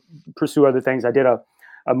Hospital to go pursue other things. I did a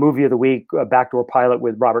movie of the week, a backdoor pilot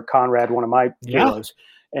with Robert Conrad, one of my heroes,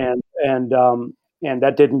 and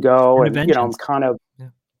that didn't go, and I'm kind of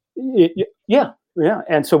Yeah.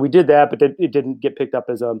 And so we did that, but it didn't get picked up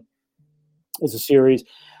as a series.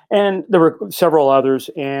 And there were several others.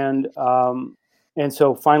 And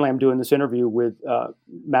so finally I'm doing this interview with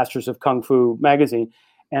Masters of Kung Fu Magazine.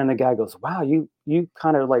 And the guy goes, wow, you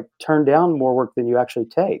kind of like turn down more work than you actually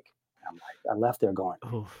take. And I'm like, I left there going,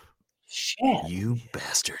 oh, shit. You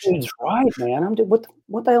bastard. He's right, man. What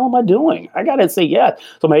the hell am I doing? I got to say yes.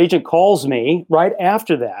 So my agent calls me right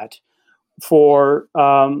after that for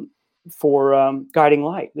Guiding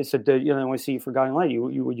Light. They said, I want to see you for Guiding Light.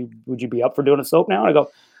 Would you be up for doing a soap now? And I go,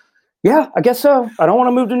 yeah, I guess so. I don't want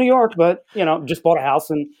to move to New York, but just bought a house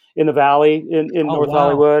in the Valley in North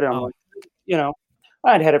Hollywood. And I'm like,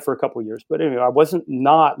 I'd had it for a couple of years, but anyway, I wasn't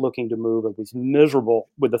not looking to move. I was miserable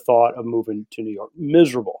with the thought of moving to New York.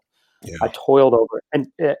 Miserable. Yeah. I toiled over it. And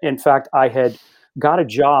in fact, I had got a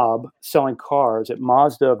job selling cars at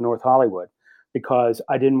Mazda of North Hollywood because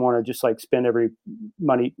I didn't want to just like spend every bit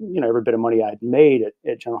of money I'd made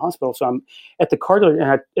at General Hospital. So I'm at the car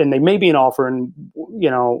dealer, and they made me an offer, and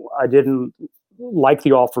I didn't like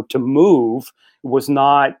the offer to move. It was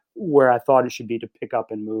not where I thought it should be to pick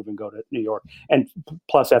up and move and go to New York. And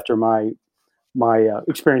plus, after my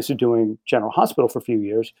experience of doing General Hospital for a few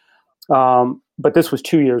years, but this was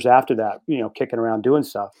 2 years after that, kicking around doing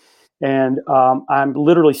stuff. And I'm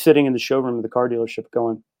literally sitting in the showroom of the car dealership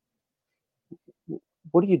going,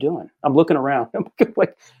 what are you doing? I'm looking around. I'm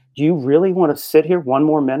like, do you really want to sit here one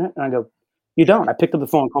more minute? And I go, you don't. I picked up the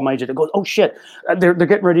phone, called my agent, and goes, oh shit, they're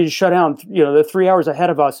getting ready to shut down. They're 3 hours ahead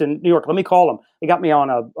of us in New York. Let me call them. They got me on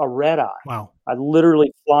a red eye. Wow. I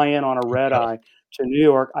literally fly in on a red eye to New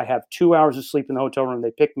York. I have 2 hours of sleep in the hotel room.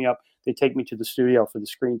 They pick me up. They take me to the studio for the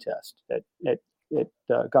screen test at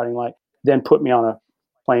Guiding Light, then put me on a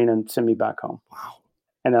plane and send me back home. Wow.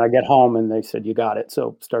 And then I get home and they said, you got it.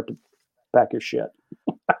 So start to pack your shit.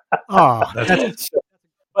 Oh,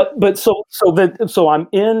 so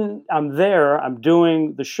I'm there, I'm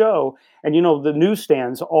doing the show, and the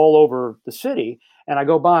newsstands all over the city, and I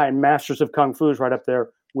go by and Masters of Kung Fu is right up there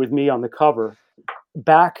with me on the cover.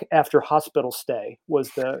 Back after hospital stay was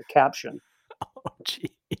the caption. Oh, jeez.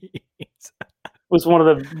 Was one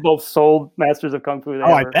of the most sold Masters of Kung Fu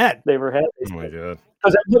I bet they ever had. Oh my God.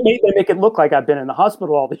 Because they make it look like I've been in the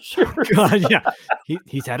hospital all these years. God, yeah.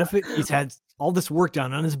 He's had all this work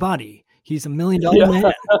done on his body. He's $1 million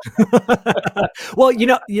man. Well,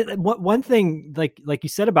 one thing like you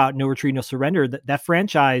said about No Retreat, No Surrender, that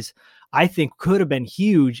franchise, I think, could have been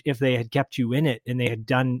huge if they had kept you in it and they had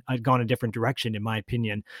gone a different direction, in my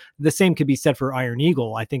opinion. The same could be said for Iron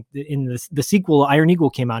Eagle. I think in the sequel, Iron Eagle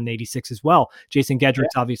came out in 1986 as well. Jason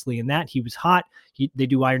Gedrick's obviously in that. He was hot. They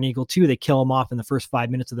do Iron Eagle 2. They kill him off in the first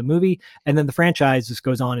 5 minutes of the movie. And then the franchise just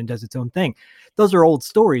goes on and does its own thing. Those are old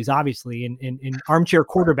stories, obviously. And Armchair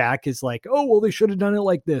Quarterback is like, oh, well, they should have done it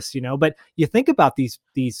like this, But you think about these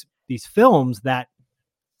films that,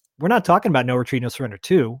 we're not talking about No Retreat, No Surrender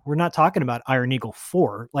 2. We're not talking about Iron Eagle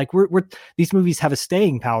 4. Like these movies have a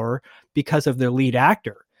staying power because of their lead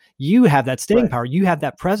actor. You have that staying power. You have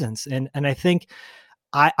that presence. And I think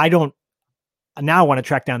I don't now want to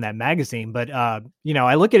track down that magazine, but I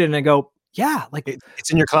look at it and I go, yeah, like it's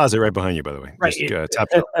in your closet right behind you, by the way. Right. Just,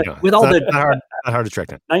 with all not hard to track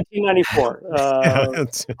down. 1994.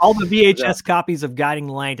 All the VHS copies of Guiding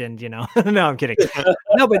Light and, No, I'm kidding.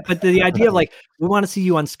 No, but the idea of like, we want to see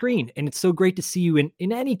you on screen, and it's so great to see you in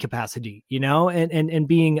any capacity, and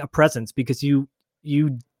being a presence, because you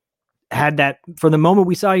had that from the moment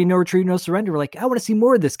we saw you, No Retreat, No Surrender. We're like, I want to see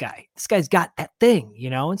more of this guy. This guy's got that thing,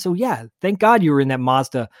 And so, yeah, thank God you were in that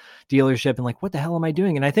Mazda dealership and like, what the hell am I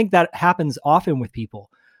doing? And I think that happens often with people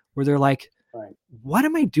where they're like, what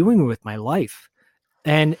am I doing with my life?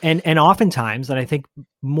 And oftentimes, and I think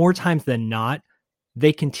more times than not,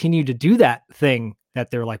 they continue to do that thing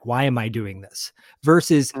that they're like, why am I doing this?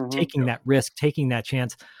 Versus taking that risk, taking that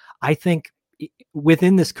chance. I think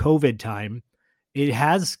within this COVID time, it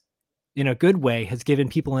has, in a good way, has given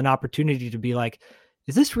people an opportunity to be like,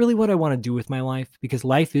 is this really what I want to do with my life? Because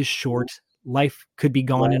life is short. Life could be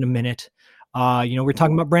gone in a minute. We're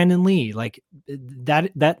talking about Brandon Lee, like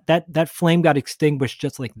that flame got extinguished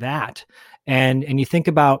just like that. And you think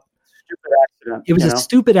about, stupid accident, it was a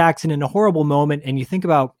stupid accident, a horrible moment. And you think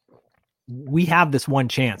about, we have this one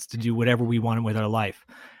chance to do whatever we want with our life.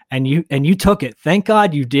 And you took it. Thank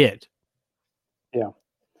God you did. Yeah.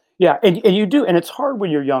 Yeah, and you do, and it's hard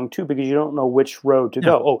when you're young too, because you don't know which road to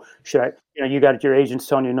go. Oh, should I? You got your agents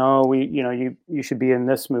telling you, no, you should be in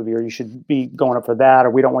this movie, or you should be going up for that,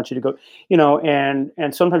 or we don't want you to go.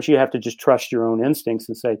 And sometimes you have to just trust your own instincts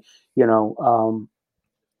and say,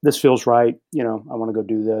 this feels right. I want to go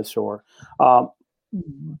do this, or,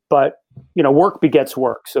 but work begets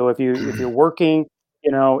work. So if you're working,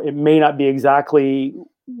 it may not be exactly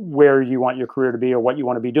where you want your career to be or what you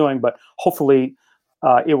want to be doing, but hopefully.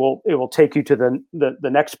 It will take you to the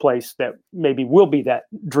next place that maybe will be that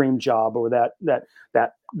dream job, or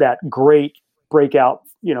that great breakout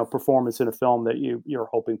performance in a film that you're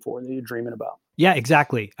hoping for, that you're dreaming about. Yeah,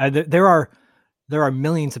 exactly. There are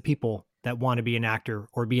millions of people that want to be an actor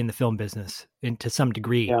or be in the film business to some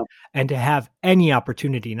degree, and to have any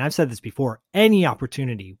opportunity. And I've said this before, any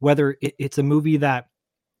opportunity, whether it's a movie that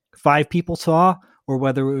 5 people saw, or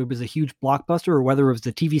whether it was a huge blockbuster, or whether it was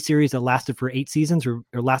a TV series that lasted for 8 seasons or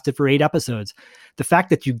lasted for 8 episodes, the fact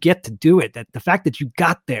that you get to do it, that the fact that you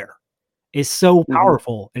got there is so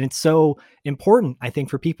powerful, and it's so important, I think,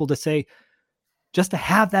 for people to say, just to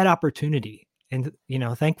have that opportunity. And,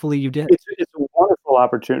 thankfully you did. It's a wonderful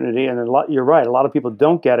opportunity. And you're right. A lot of people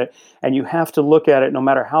don't get it. And you have to look at it, no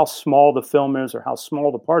matter how small the film is or how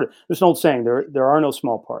small the part is. There's an old saying, there are no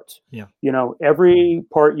small parts. Yeah. Every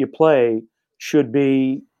part you play should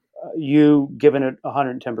be you giving it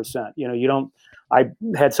 110%. I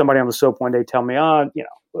had somebody on the soap one day tell me,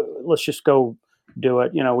 let's just go do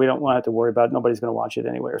it. We don't want to have to worry about it. Nobody's going to watch it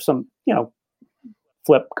anyway, or some,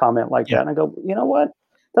 flip comment like that. And I go, you know what?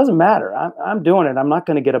 Doesn't matter. I'm doing it. I'm not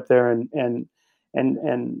going to get up there and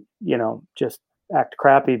just act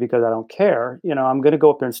crappy because I don't care. I'm going to go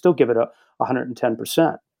up there and still give it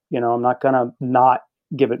 110%. I'm not going to not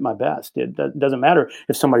give it my best. It doesn't matter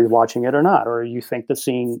if somebody's watching it or not, or you think the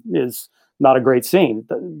scene is not a great scene.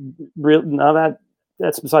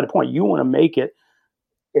 That's beside the point. You want to make it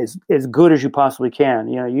as good as you possibly can.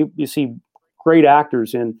 You see great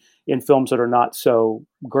actors in films that are not so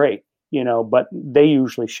great, but they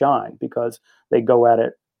usually shine because they go at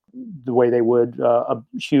it the way they would a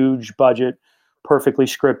huge budget, perfectly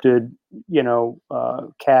scripted,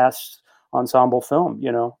 cast ensemble film,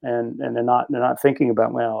 and they're not thinking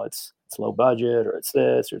about, well, it's low budget or it's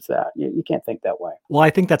this or it's that. You can't think that way. Well, I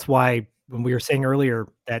think that's why when we were saying earlier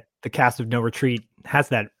that the cast of No Retreat has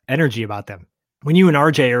that energy about them. When you and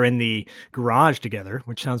RJ are in the garage together,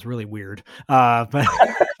 which sounds really weird, but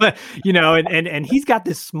and he's got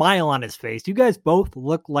this smile on his face. You guys both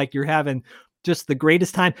look like you're having just the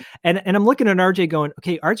greatest time. And I'm looking at RJ going,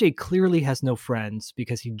 okay, RJ clearly has no friends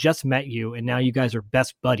because he just met you and now you guys are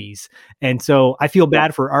best buddies. And so I feel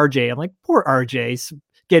bad for RJ. I'm like, poor RJ's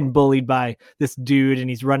getting bullied by this dude and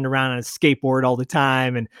he's running around on a skateboard all the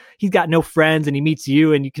time and he's got no friends, and he meets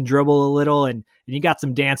you and you can dribble a little and you got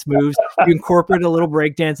some dance moves. You incorporate a little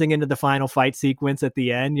breakdancing into the final fight sequence at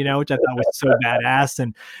the end, which I thought was so badass.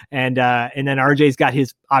 And then RJ's got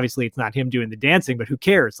his, obviously it's not him doing the dancing, but who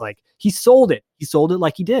cares? Like, he sold it. He sold it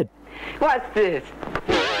like he did. What's this?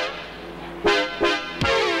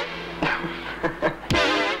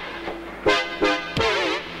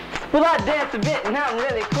 Well, I dance a bit and I'm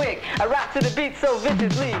really quick. I rock to the beat so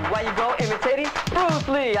viciously. Why you go imitating Bruce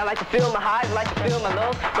Lee? I like to feel my highs, I like to feel my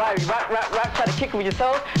lows. Why you rock, try to kick with your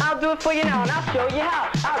toes? I'll do it for you now and I'll show you how.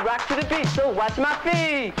 I rock to the beat, so watch my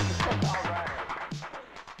feet.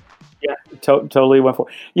 Yeah, totally went for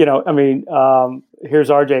it. Here's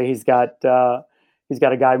RJ. He's got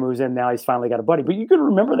a guy moves in now. He's finally got a buddy. But you can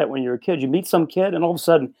remember that when you're a kid. You meet some kid and all of a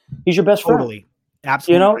sudden he's your best friend. Totally.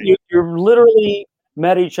 Absolutely. You're literally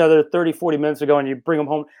met each other 30, 40 minutes ago and you bring them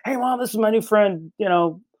home. Hey, Mom, this is my new friend,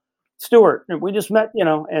 Stuart. And we just met,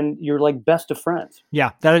 and you're like best of friends.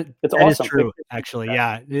 Yeah, that awesome. Is true, actually.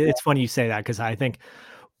 Yeah, it's funny you say that because I think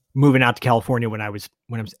moving out to California when I was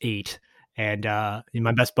 8, and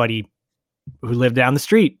my best buddy who lived down the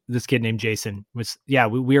street, this kid named Jason, we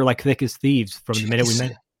were like thick as thieves from the minute we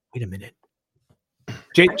met. Wait a minute.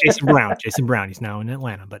 Jason Brown. He's now in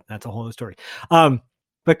Atlanta, but that's a whole other story.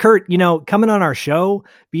 But Kurt, coming on our show,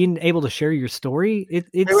 being able to share your story,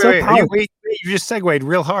 it's so powerful. Wait, you just segued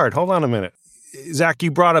real hard. Hold on a minute. Zach,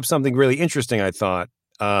 you brought up something really interesting, I thought,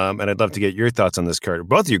 and I'd love to get your thoughts on this, Kurt,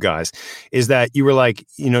 both of you guys, is that you were like,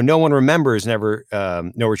 no one remembers No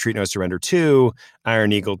Retreat, No Surrender 2,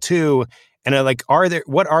 Iron Eagle 2, and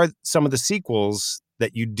what are some of the sequels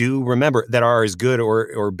that you do remember that are as good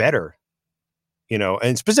or better?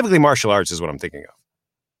 And specifically martial arts is what I'm thinking of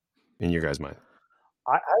in your guys' mind.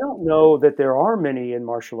 I don't know that there are many in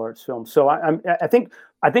martial arts films. So I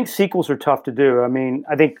think sequels are tough to do. I mean,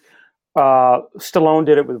 I think Stallone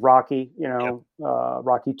did it with Rocky.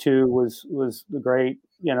 Rocky 2 was great.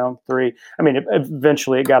 3. I mean,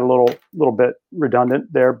 eventually it got a little bit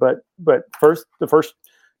redundant there, but the first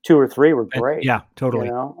 2 or 3 were great. Yeah, totally.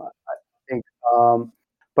 I think,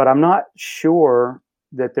 but I'm not sure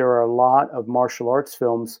that there are a lot of martial arts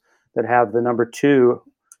films that have the number 2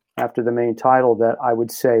 after the main title that I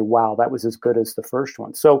would say, wow, that was as good as the first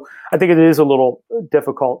one. So I think it is a little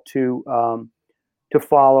difficult to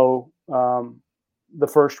follow the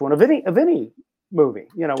first one of any movie.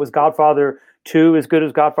 Was Godfather 2 as good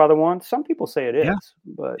as Godfather 1? Some people say it is,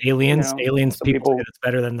 but Aliens people say it's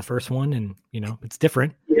better than the first one, and it's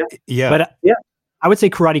different. Yeah. But I would say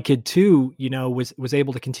Karate Kid 2, was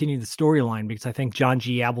able to continue the storyline because I think John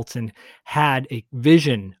G. Avildsen had a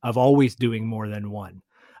vision of always doing more than one.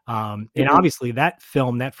 And obviously that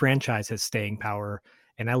franchise has staying power.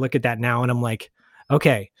 And I look at that now and I'm like,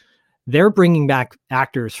 okay, they're bringing back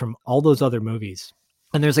actors from all those other movies.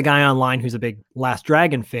 And there's a guy online who's a big Last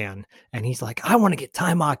Dragon fan. And he's like, I want to get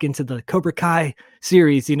Taimak into the Cobra Kai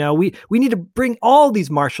series. We need to bring all these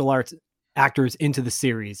martial arts actors into the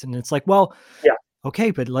series. And it's like, well, Yeah.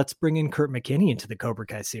 okay, but let's bring in Kurt McKinney into the Cobra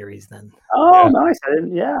Kai series then. Oh, nice.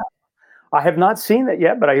 I have not seen it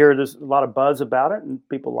yet, but I hear there's a lot of buzz about it and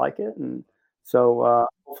people like it. And so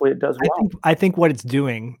hopefully it does well. I think what it's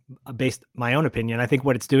doing, based my own opinion, I think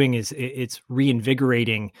what it's doing is it's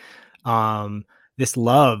reinvigorating this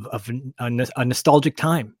love of a nostalgic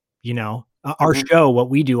time. You know, our show, what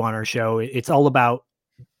we do on our show, it's all about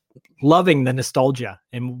loving the nostalgia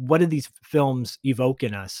and what do these films evoke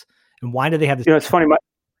in us, and why do they have this? You know, it's funny.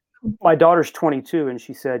 My daughter's 22, and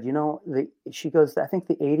she said, you know, she goes, I think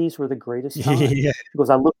the 80s were the greatest time. Yeah. She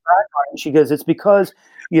goes, I look back on it, and she goes, it's because,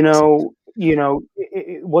 you know,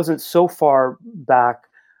 it wasn't so far back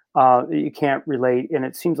you can't relate, and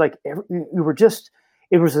it seems like it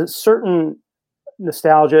was a certain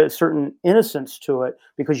nostalgia, a certain innocence to it,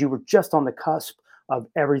 because you were just on the cusp of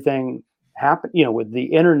everything happen, you know, with the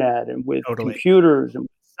internet and with computers and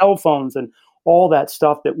cell phones and all that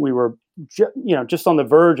stuff that we were just on the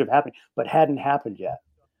verge of happening, but hadn't happened yet.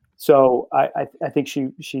 So I think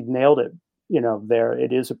she nailed it. You know, there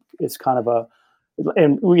it's kind of a,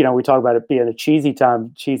 and you know, we talk about it being a cheesy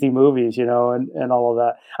movies, you know, and all of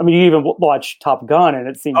that. I mean, you even watch Top Gun, and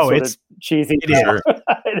it seems sort of cheesy. It is.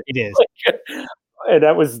 It is. And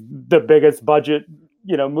that was the biggest budget,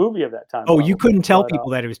 you know, movie of that time. Oh, you couldn't tell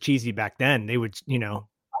people that it was cheesy back then. They would, you know.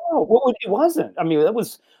 Oh, well, it wasn't. I mean, that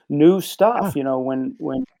was new stuff. You know, when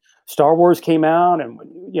Star Wars came out, and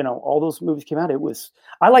when, you know, all those movies came out,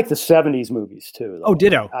 I like the 70s movies too. Though. Oh,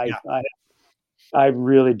 ditto. I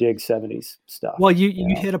really dig 70s stuff. Well,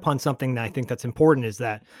 you hit upon something that I think that's important, is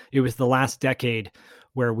that it was the last decade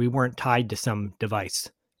where we weren't tied to some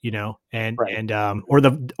device, you know, or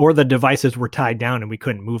the devices were tied down and we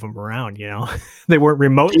couldn't move them around, you know, they weren't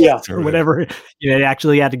remote or whatever. You know, they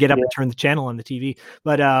actually had to get up and turn the channel on the TV,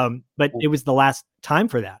 but it was the last time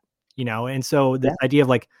for that, you know? And so the idea of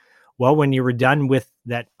like, well, when you were done with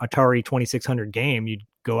that Atari 2600 game, you'd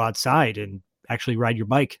go outside and actually ride your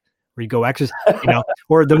bike, or you go exercise, you know,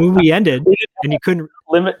 or the movie ended and you couldn't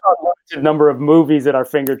limit the number of movies at our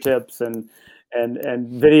fingertips and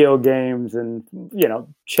video games and, you know,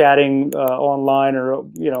 chatting online or,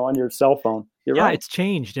 you know, on your cell phone. You're right. It's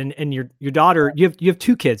changed. And your daughter, you have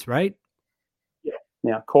two kids, right?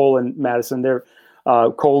 Yeah. Cole and Madison. They're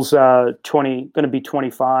Cole's going to be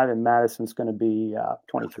 25, and Madison's going to be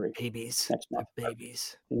 23. Babies. Next month.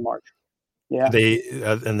 Babies. In March. Yeah.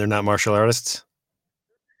 And they're not martial artists?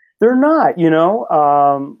 They're not, you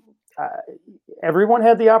know. Everyone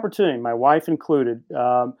had the opportunity, my wife included.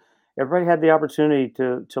 Everybody had the opportunity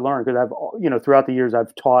to learn, because I've, you know, throughout the years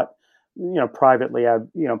I've taught, you know, privately. I've,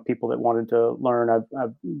 you know, people that wanted to learn.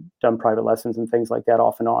 I've done private lessons and things like that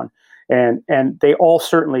off and on, and they all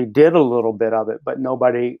certainly did a little bit of it, but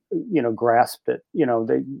nobody, you know, grasped it. You know,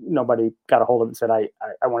 nobody got a hold of it and said,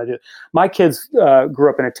 I want to do it. My kids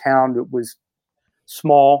grew up in a town that was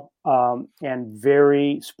small and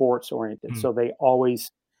very sports oriented, so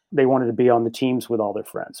they wanted to be on the teams with all their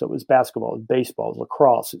friends. So it was basketball, it was baseball, it was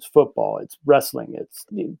lacrosse, it's football, it's wrestling, it's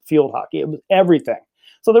field hockey, it was everything.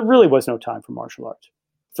 So there really was no time for martial arts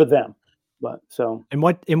for them. But so.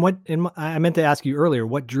 And I meant to ask you earlier,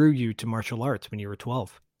 what drew you to martial arts when you were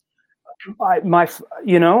 12?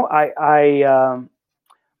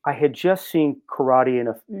 I had just seen karate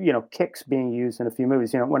and, you know, kicks being used in a few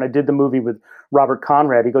movies. You know, when I did the movie with Robert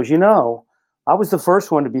Conrad, he goes, you know, I was the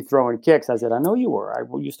first one to be throwing kicks. I said, I know you were. I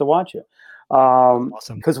used to watch you.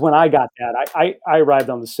 Awesome. Because when I got that, I arrived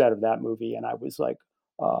on the set of that movie, and I was like,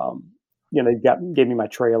 you know, they gave me my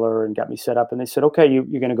trailer and got me set up, and they said, okay, you're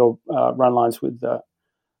going to go run lines with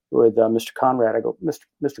Mr. Conrad. I go,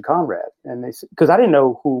 Mr. Conrad, and they said, because I didn't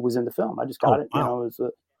know who was in the film. I just got it. Wow.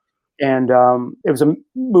 You know, it was a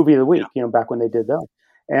movie of the week. You know, back when they did that,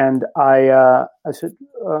 and I said,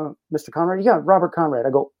 Mr. Conrad, yeah, Robert Conrad.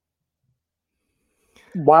 I go,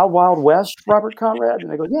 Wild Wild West, Robert Conrad?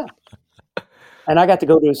 And they go, yeah. And I got to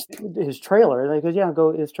go to his trailer. And they go, yeah,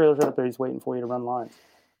 go. His trailer's right up there. He's waiting for you to run lines.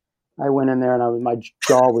 I went in there, and my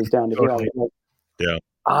jaw was down to here. Yeah.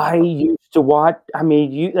 I used to watch. I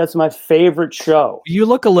mean, that's my favorite show. You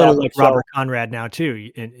look a little like Robert Conrad now too.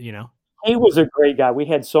 You know, he was a great guy. We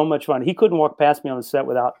had so much fun. He couldn't walk past me on the set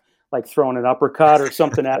without like throwing an uppercut or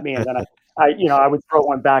something at me, and then I would throw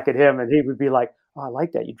one back at him, and he would be like, oh, I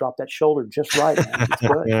like that. You dropped that shoulder just right, man. It's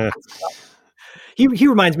good. He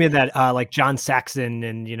reminds me of that like John Saxon,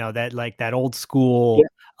 and you know, that like that old school. Yeah.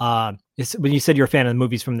 When you said you're a fan of the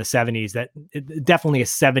movies from the 70s, that definitely a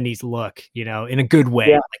 70s look, you know, in a good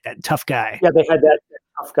way, like that tough guy. Yeah, they had that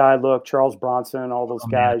tough guy look. Charles Bronson, all those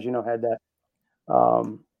guys, man. You know, had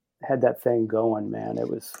that thing going, man. It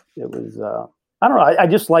was I don't know. I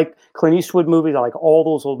just like Clint Eastwood movies. I like all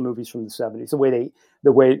those old movies from the 70s. The way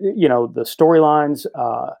the storylines,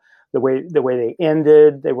 the way they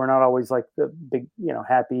ended. They were not always like the big,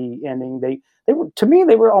 happy ending. They were, to me,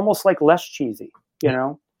 they were almost like less cheesy.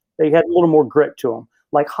 They had a little more grit to them,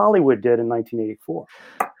 like Hollywood did in 1984.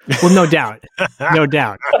 Well, no doubt, no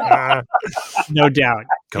doubt, no doubt.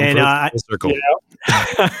 Come And full circle.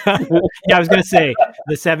 yeah, I was gonna say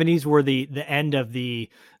the 70s were the end of the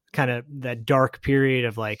kind of that dark period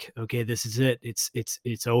of like, okay, this is it.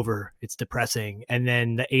 It's over. It's depressing. And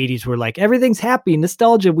then the 80s were like, everything's happy,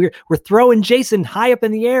 nostalgia. We're throwing Jason high up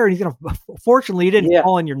in the air, and he's gonna. Fortunately, he didn't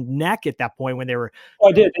fall on your neck at that point when they were. Oh,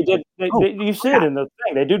 I did. They did. You see it in the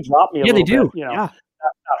thing. They do drop me a little bit.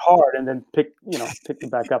 Not hard, and then pick me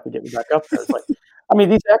back up and get me back up there. It's like, I mean,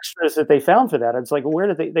 these extras that they found for that. It's like, where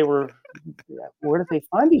did they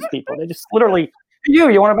find these people? They just literally.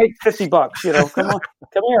 You want to make $50? Come on,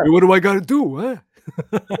 come here. What do I got to do? Huh?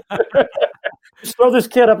 Just throw this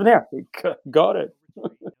kid up in there. Got it.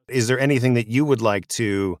 Is there anything that you would like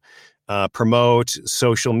to promote?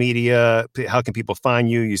 Social media? How can people find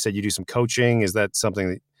you? You said you do some coaching. Is that something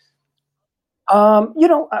that? I'm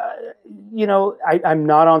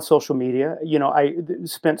not on social media. I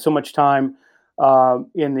spent so much time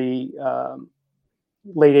in the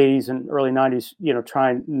late 80s and early 90s,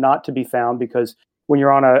 trying not to be found, because when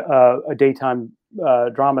you're on a daytime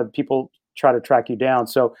drama, people try to track you down.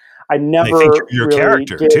 So I never think your really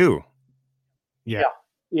character did, too. Yeah.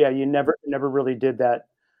 You never really did that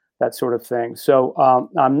sort of thing. So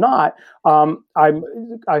I'm not. I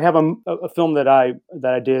have a film that I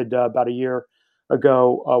did about a year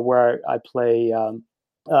ago where I play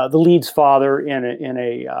the lead's father in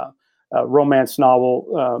a romance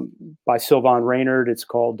novel by Sylvain Reynard. It's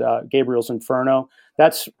called Gabriel's Inferno.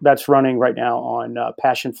 That's running right now on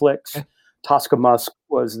Passion Flix. Tosca Musk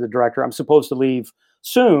was the director. I'm supposed to leave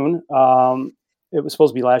soon. It was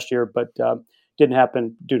supposed to be last year, but didn't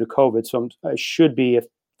happen due to COVID. So I should be, if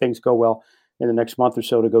things go well, in the next month or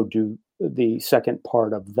so, to go do the second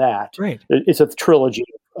part of that. Great. It's a trilogy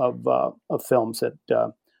of films that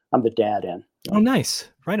I'm the dad in. Oh, nice.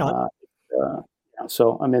 Right on.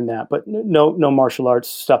 So I'm in that, but no martial arts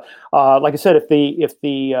stuff. Like I said, if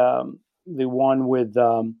the one with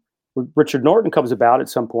Richard Norton comes about at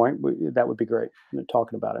some point, that would be great. We're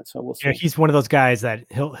talking about it, so we'll see. Yeah, he's one of those guys that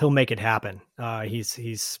he'll make it happen. He's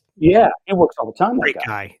he works all the time. Great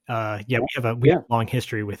guy. We have a long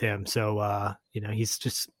history with him, so he's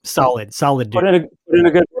just solid dude. Put in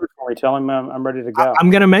a good word for me. Tell him I'm ready to go.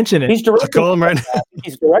 I'm gonna mention it. He's directing. Call him right now.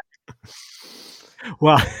 He's directing.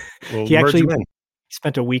 Well, he actually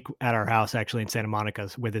spent a week at our house actually in Santa Monica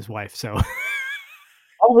with his wife. So.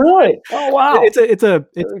 Oh really? Oh wow! It's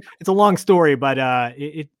a long story, but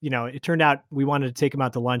it turned out we wanted to take him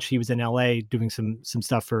out to lunch. He was in LA doing some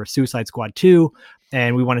stuff for Suicide Squad 2,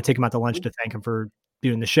 and we wanted to take him out to lunch to thank him for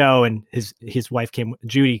doing the show. And his wife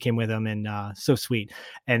Judy came with him, and so sweet.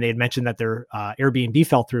 And they had mentioned that their Airbnb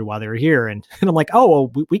fell through while they were here, and I'm like, oh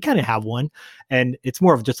well, we kind of have one, and it's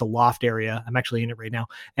more of just a loft area. I'm actually in it right now,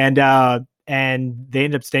 and they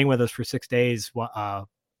ended up staying with us for 6 days.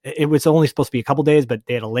 It was only supposed to be a couple days, but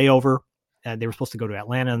they had a layover. They were supposed to go to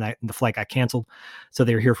Atlanta, and the flight got canceled. So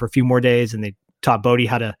they were here for a few more days, and they taught Bodhi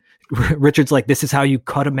how to. Richard's like, "This is how you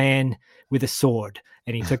cut a man with a sword,"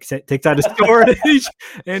 and he takes out his sword,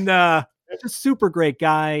 and just super great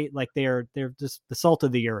guy. Like they're just the salt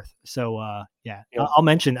of the earth. So yeah. I'm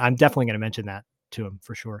definitely going to mention that to him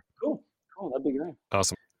for sure. Cool, that'd be great.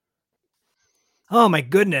 Awesome. Oh my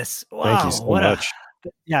goodness! Wow, thank you so much.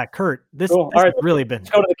 Yeah, Kurt, this All has right, really been. Let's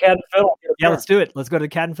go to the Cat and Fiddle. Yeah, let's do it. Let's go to the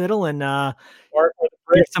Cat and Fiddle and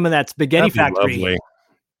get some of that Spaghetti Factory.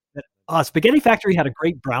 Spaghetti Factory had a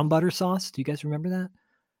great brown butter sauce. Do you guys remember that?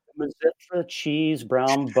 Mazzetta cheese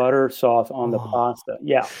brown butter sauce on the pasta.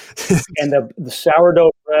 Yeah, and the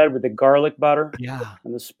sourdough bread with the garlic butter. Yeah,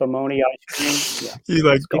 and the spumoni ice cream. Yeah.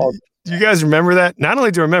 Do you guys remember that? Not only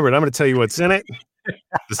do I remember it, I'm going to tell you what's in it.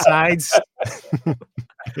 The sides.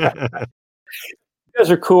 You guys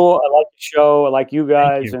are cool. I like the show. I like you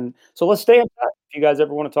guys. And so let's stay in touch. If you guys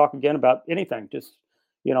ever want to talk again about anything, just,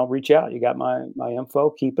 reach out. You got my info,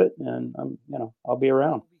 keep it. And I'll be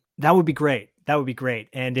around. That would be great.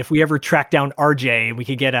 And if we ever track down RJ, we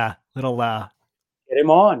could get a little, get him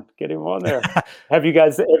on there. Have you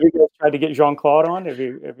guys tried to get Jean-Claude on? Have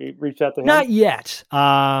you reached out to him? Not yet.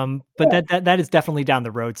 But that is definitely down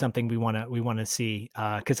the road. Something we want to see.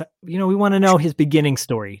 Cause we want to know his beginning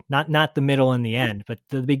story, not the middle and the end, but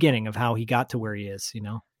the beginning of how he got to where he is,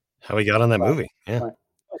 How he got on that movie. Yeah. Right.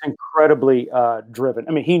 He was incredibly driven.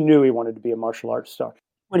 I mean, he knew he wanted to be a martial arts star.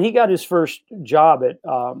 When he got his first job at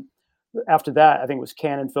after that, I think it was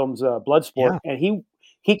Cannon Films Bloodsport, and he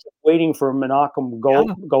kept waiting for Menachem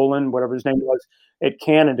Golan, whatever his name was, at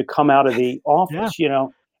Cannon to come out of the office,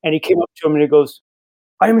 and he came up to him and he goes,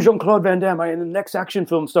 "I am Jean-Claude Van Damme. I am the next action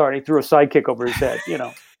film star." And he threw a sidekick over his head,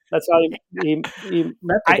 That's how he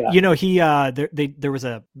met the guy. There was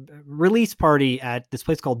a release party at this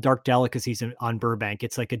place called Dark Delicacies on Burbank.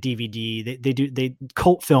 It's like a DVD. They do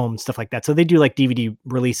cult film stuff like that. So they do like DVD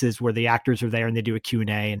releases where the actors are there and they do a Q&A.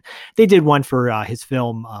 And they did one for his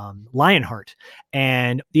film Lionheart,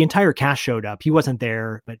 and the entire cast showed up. He wasn't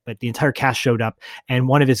there, but the entire cast showed up. And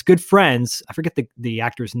one of his good friends, I forget the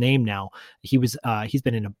actor's name now. He's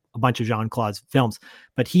been in a bunch of Jean-Claude's films,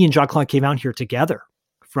 but he and Jean-Claude came out here together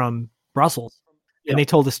from Brussels, and they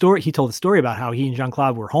told the story. He told the story about how he and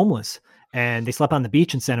Jean-Claude were homeless and they slept on the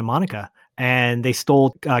beach in Santa Monica, and they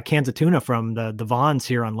stole cans of tuna from the Vons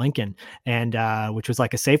here on Lincoln, and which was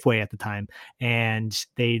like a Safeway at the time. And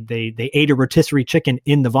they ate a rotisserie chicken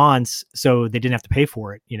in the Vons, so they didn't have to pay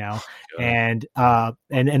for it, And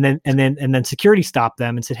then security stopped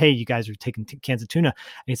them and said, "Hey, you guys are taking cans of tuna."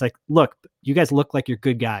 And he's like, "Look, you guys look like you're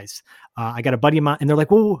good guys. I got a buddy of mine," and they're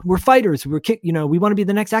like, "Well, we're fighters. We want to be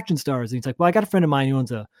the next action stars." And he's like, "Well, I got a friend of mine who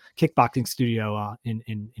owns a kickboxing studio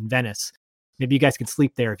in Venice. Maybe you guys can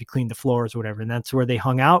sleep there if you clean the floors or whatever." And that's where they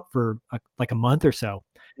hung out for like a month or so.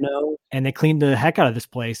 No. And they cleaned the heck out of this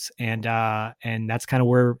place. And that's kind of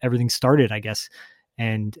where everything started, I guess.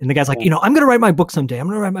 And the guy's like, "I'm going to write my book someday. I'm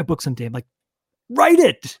like, write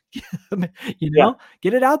it,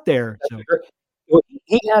 get it out there." So.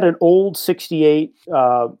 He had an old 68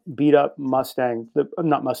 beat up Mustang,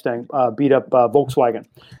 beat up Volkswagen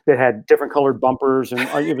that had different colored bumpers, and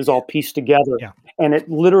it was all pieced together. Yeah. And it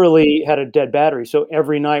literally had a dead battery. So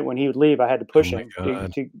every night when he would leave, I had to push him to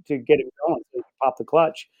get him going, so he could pop the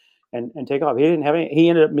clutch and take off. He didn't have any. He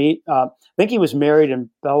ended up I think he was married in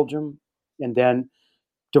Belgium and then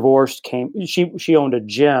divorced. She owned a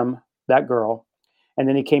gym, that girl, and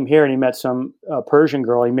then he came here and he met some Persian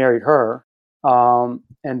girl. He married her.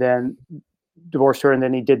 And then divorced her, and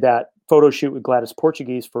then he did that photo shoot with Gladys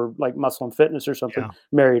Portuguese for like Muscle and Fitness or something. Yeah.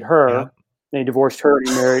 Married her, then he divorced her, and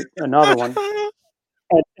he married another one.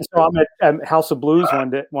 And so I'm at House of Blues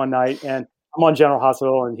one night, and I'm on General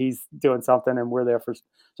Hospital, and he's doing something, and we're there for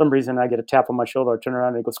some reason. I get a tap on my shoulder. I turn around,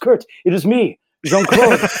 and he goes, "Kurt, it is me,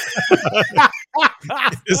 Jean-Claude."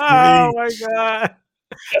 Oh my God!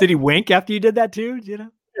 Did he wink after you did that too?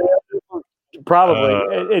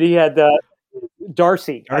 Probably. And he had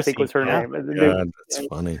Darcy, I think was her name. God, that's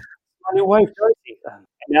funny. My new wife, Darcy. And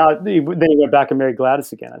now then he went back and married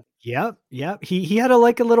Gladys again. Yep. He had a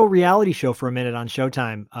little reality show for a minute on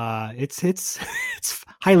Showtime. It's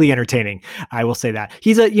highly entertaining. I will say that.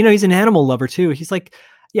 He's an animal lover too. He's like,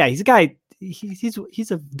 he's a guy.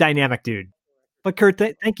 He's a dynamic dude. But Kurt,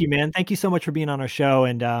 thank you, man. Thank you so much for being on our show.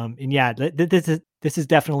 And this is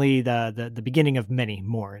definitely the beginning of many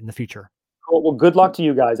more in the future. Cool. Well, good luck to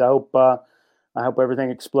you guys. I hope everything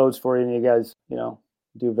explodes for you and you guys,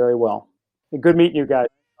 do very well. Good meeting you guys.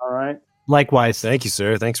 All right. Likewise. Thank you,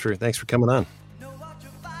 sir. Thanks for coming on.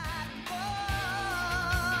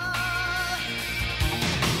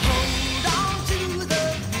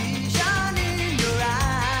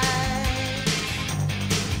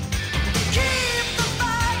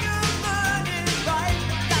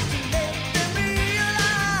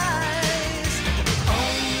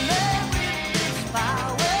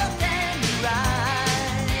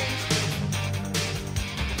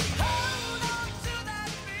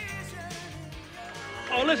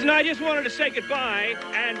 Listen, I just wanted to say goodbye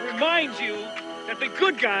and remind you that the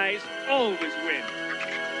good guys always win,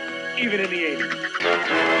 even in the 80s.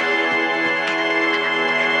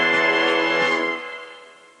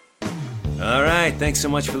 All right, thanks so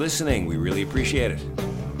much for listening. We really appreciate it.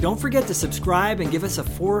 Don't forget to subscribe and give us a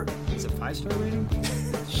 5-star rating?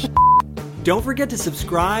 Don't forget to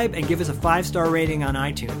subscribe and give us a 5-star rating on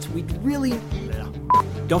iTunes.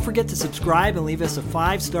 Don't forget to subscribe and leave us a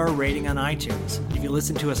 5-star rating on iTunes. If you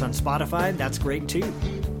listen to us on Spotify, that's great too.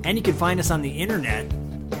 And you can find us on the internet.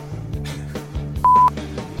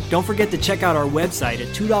 Don't forget to check out our website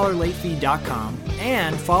at $2latefee.com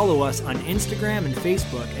and follow us on Instagram and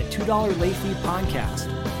Facebook at $2 Late Fee Podcast.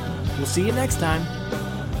 We'll see you next time.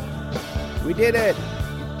 We did it.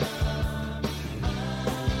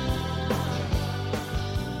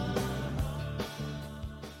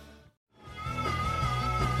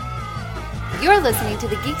 You're listening to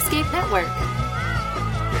the Geekscape Network.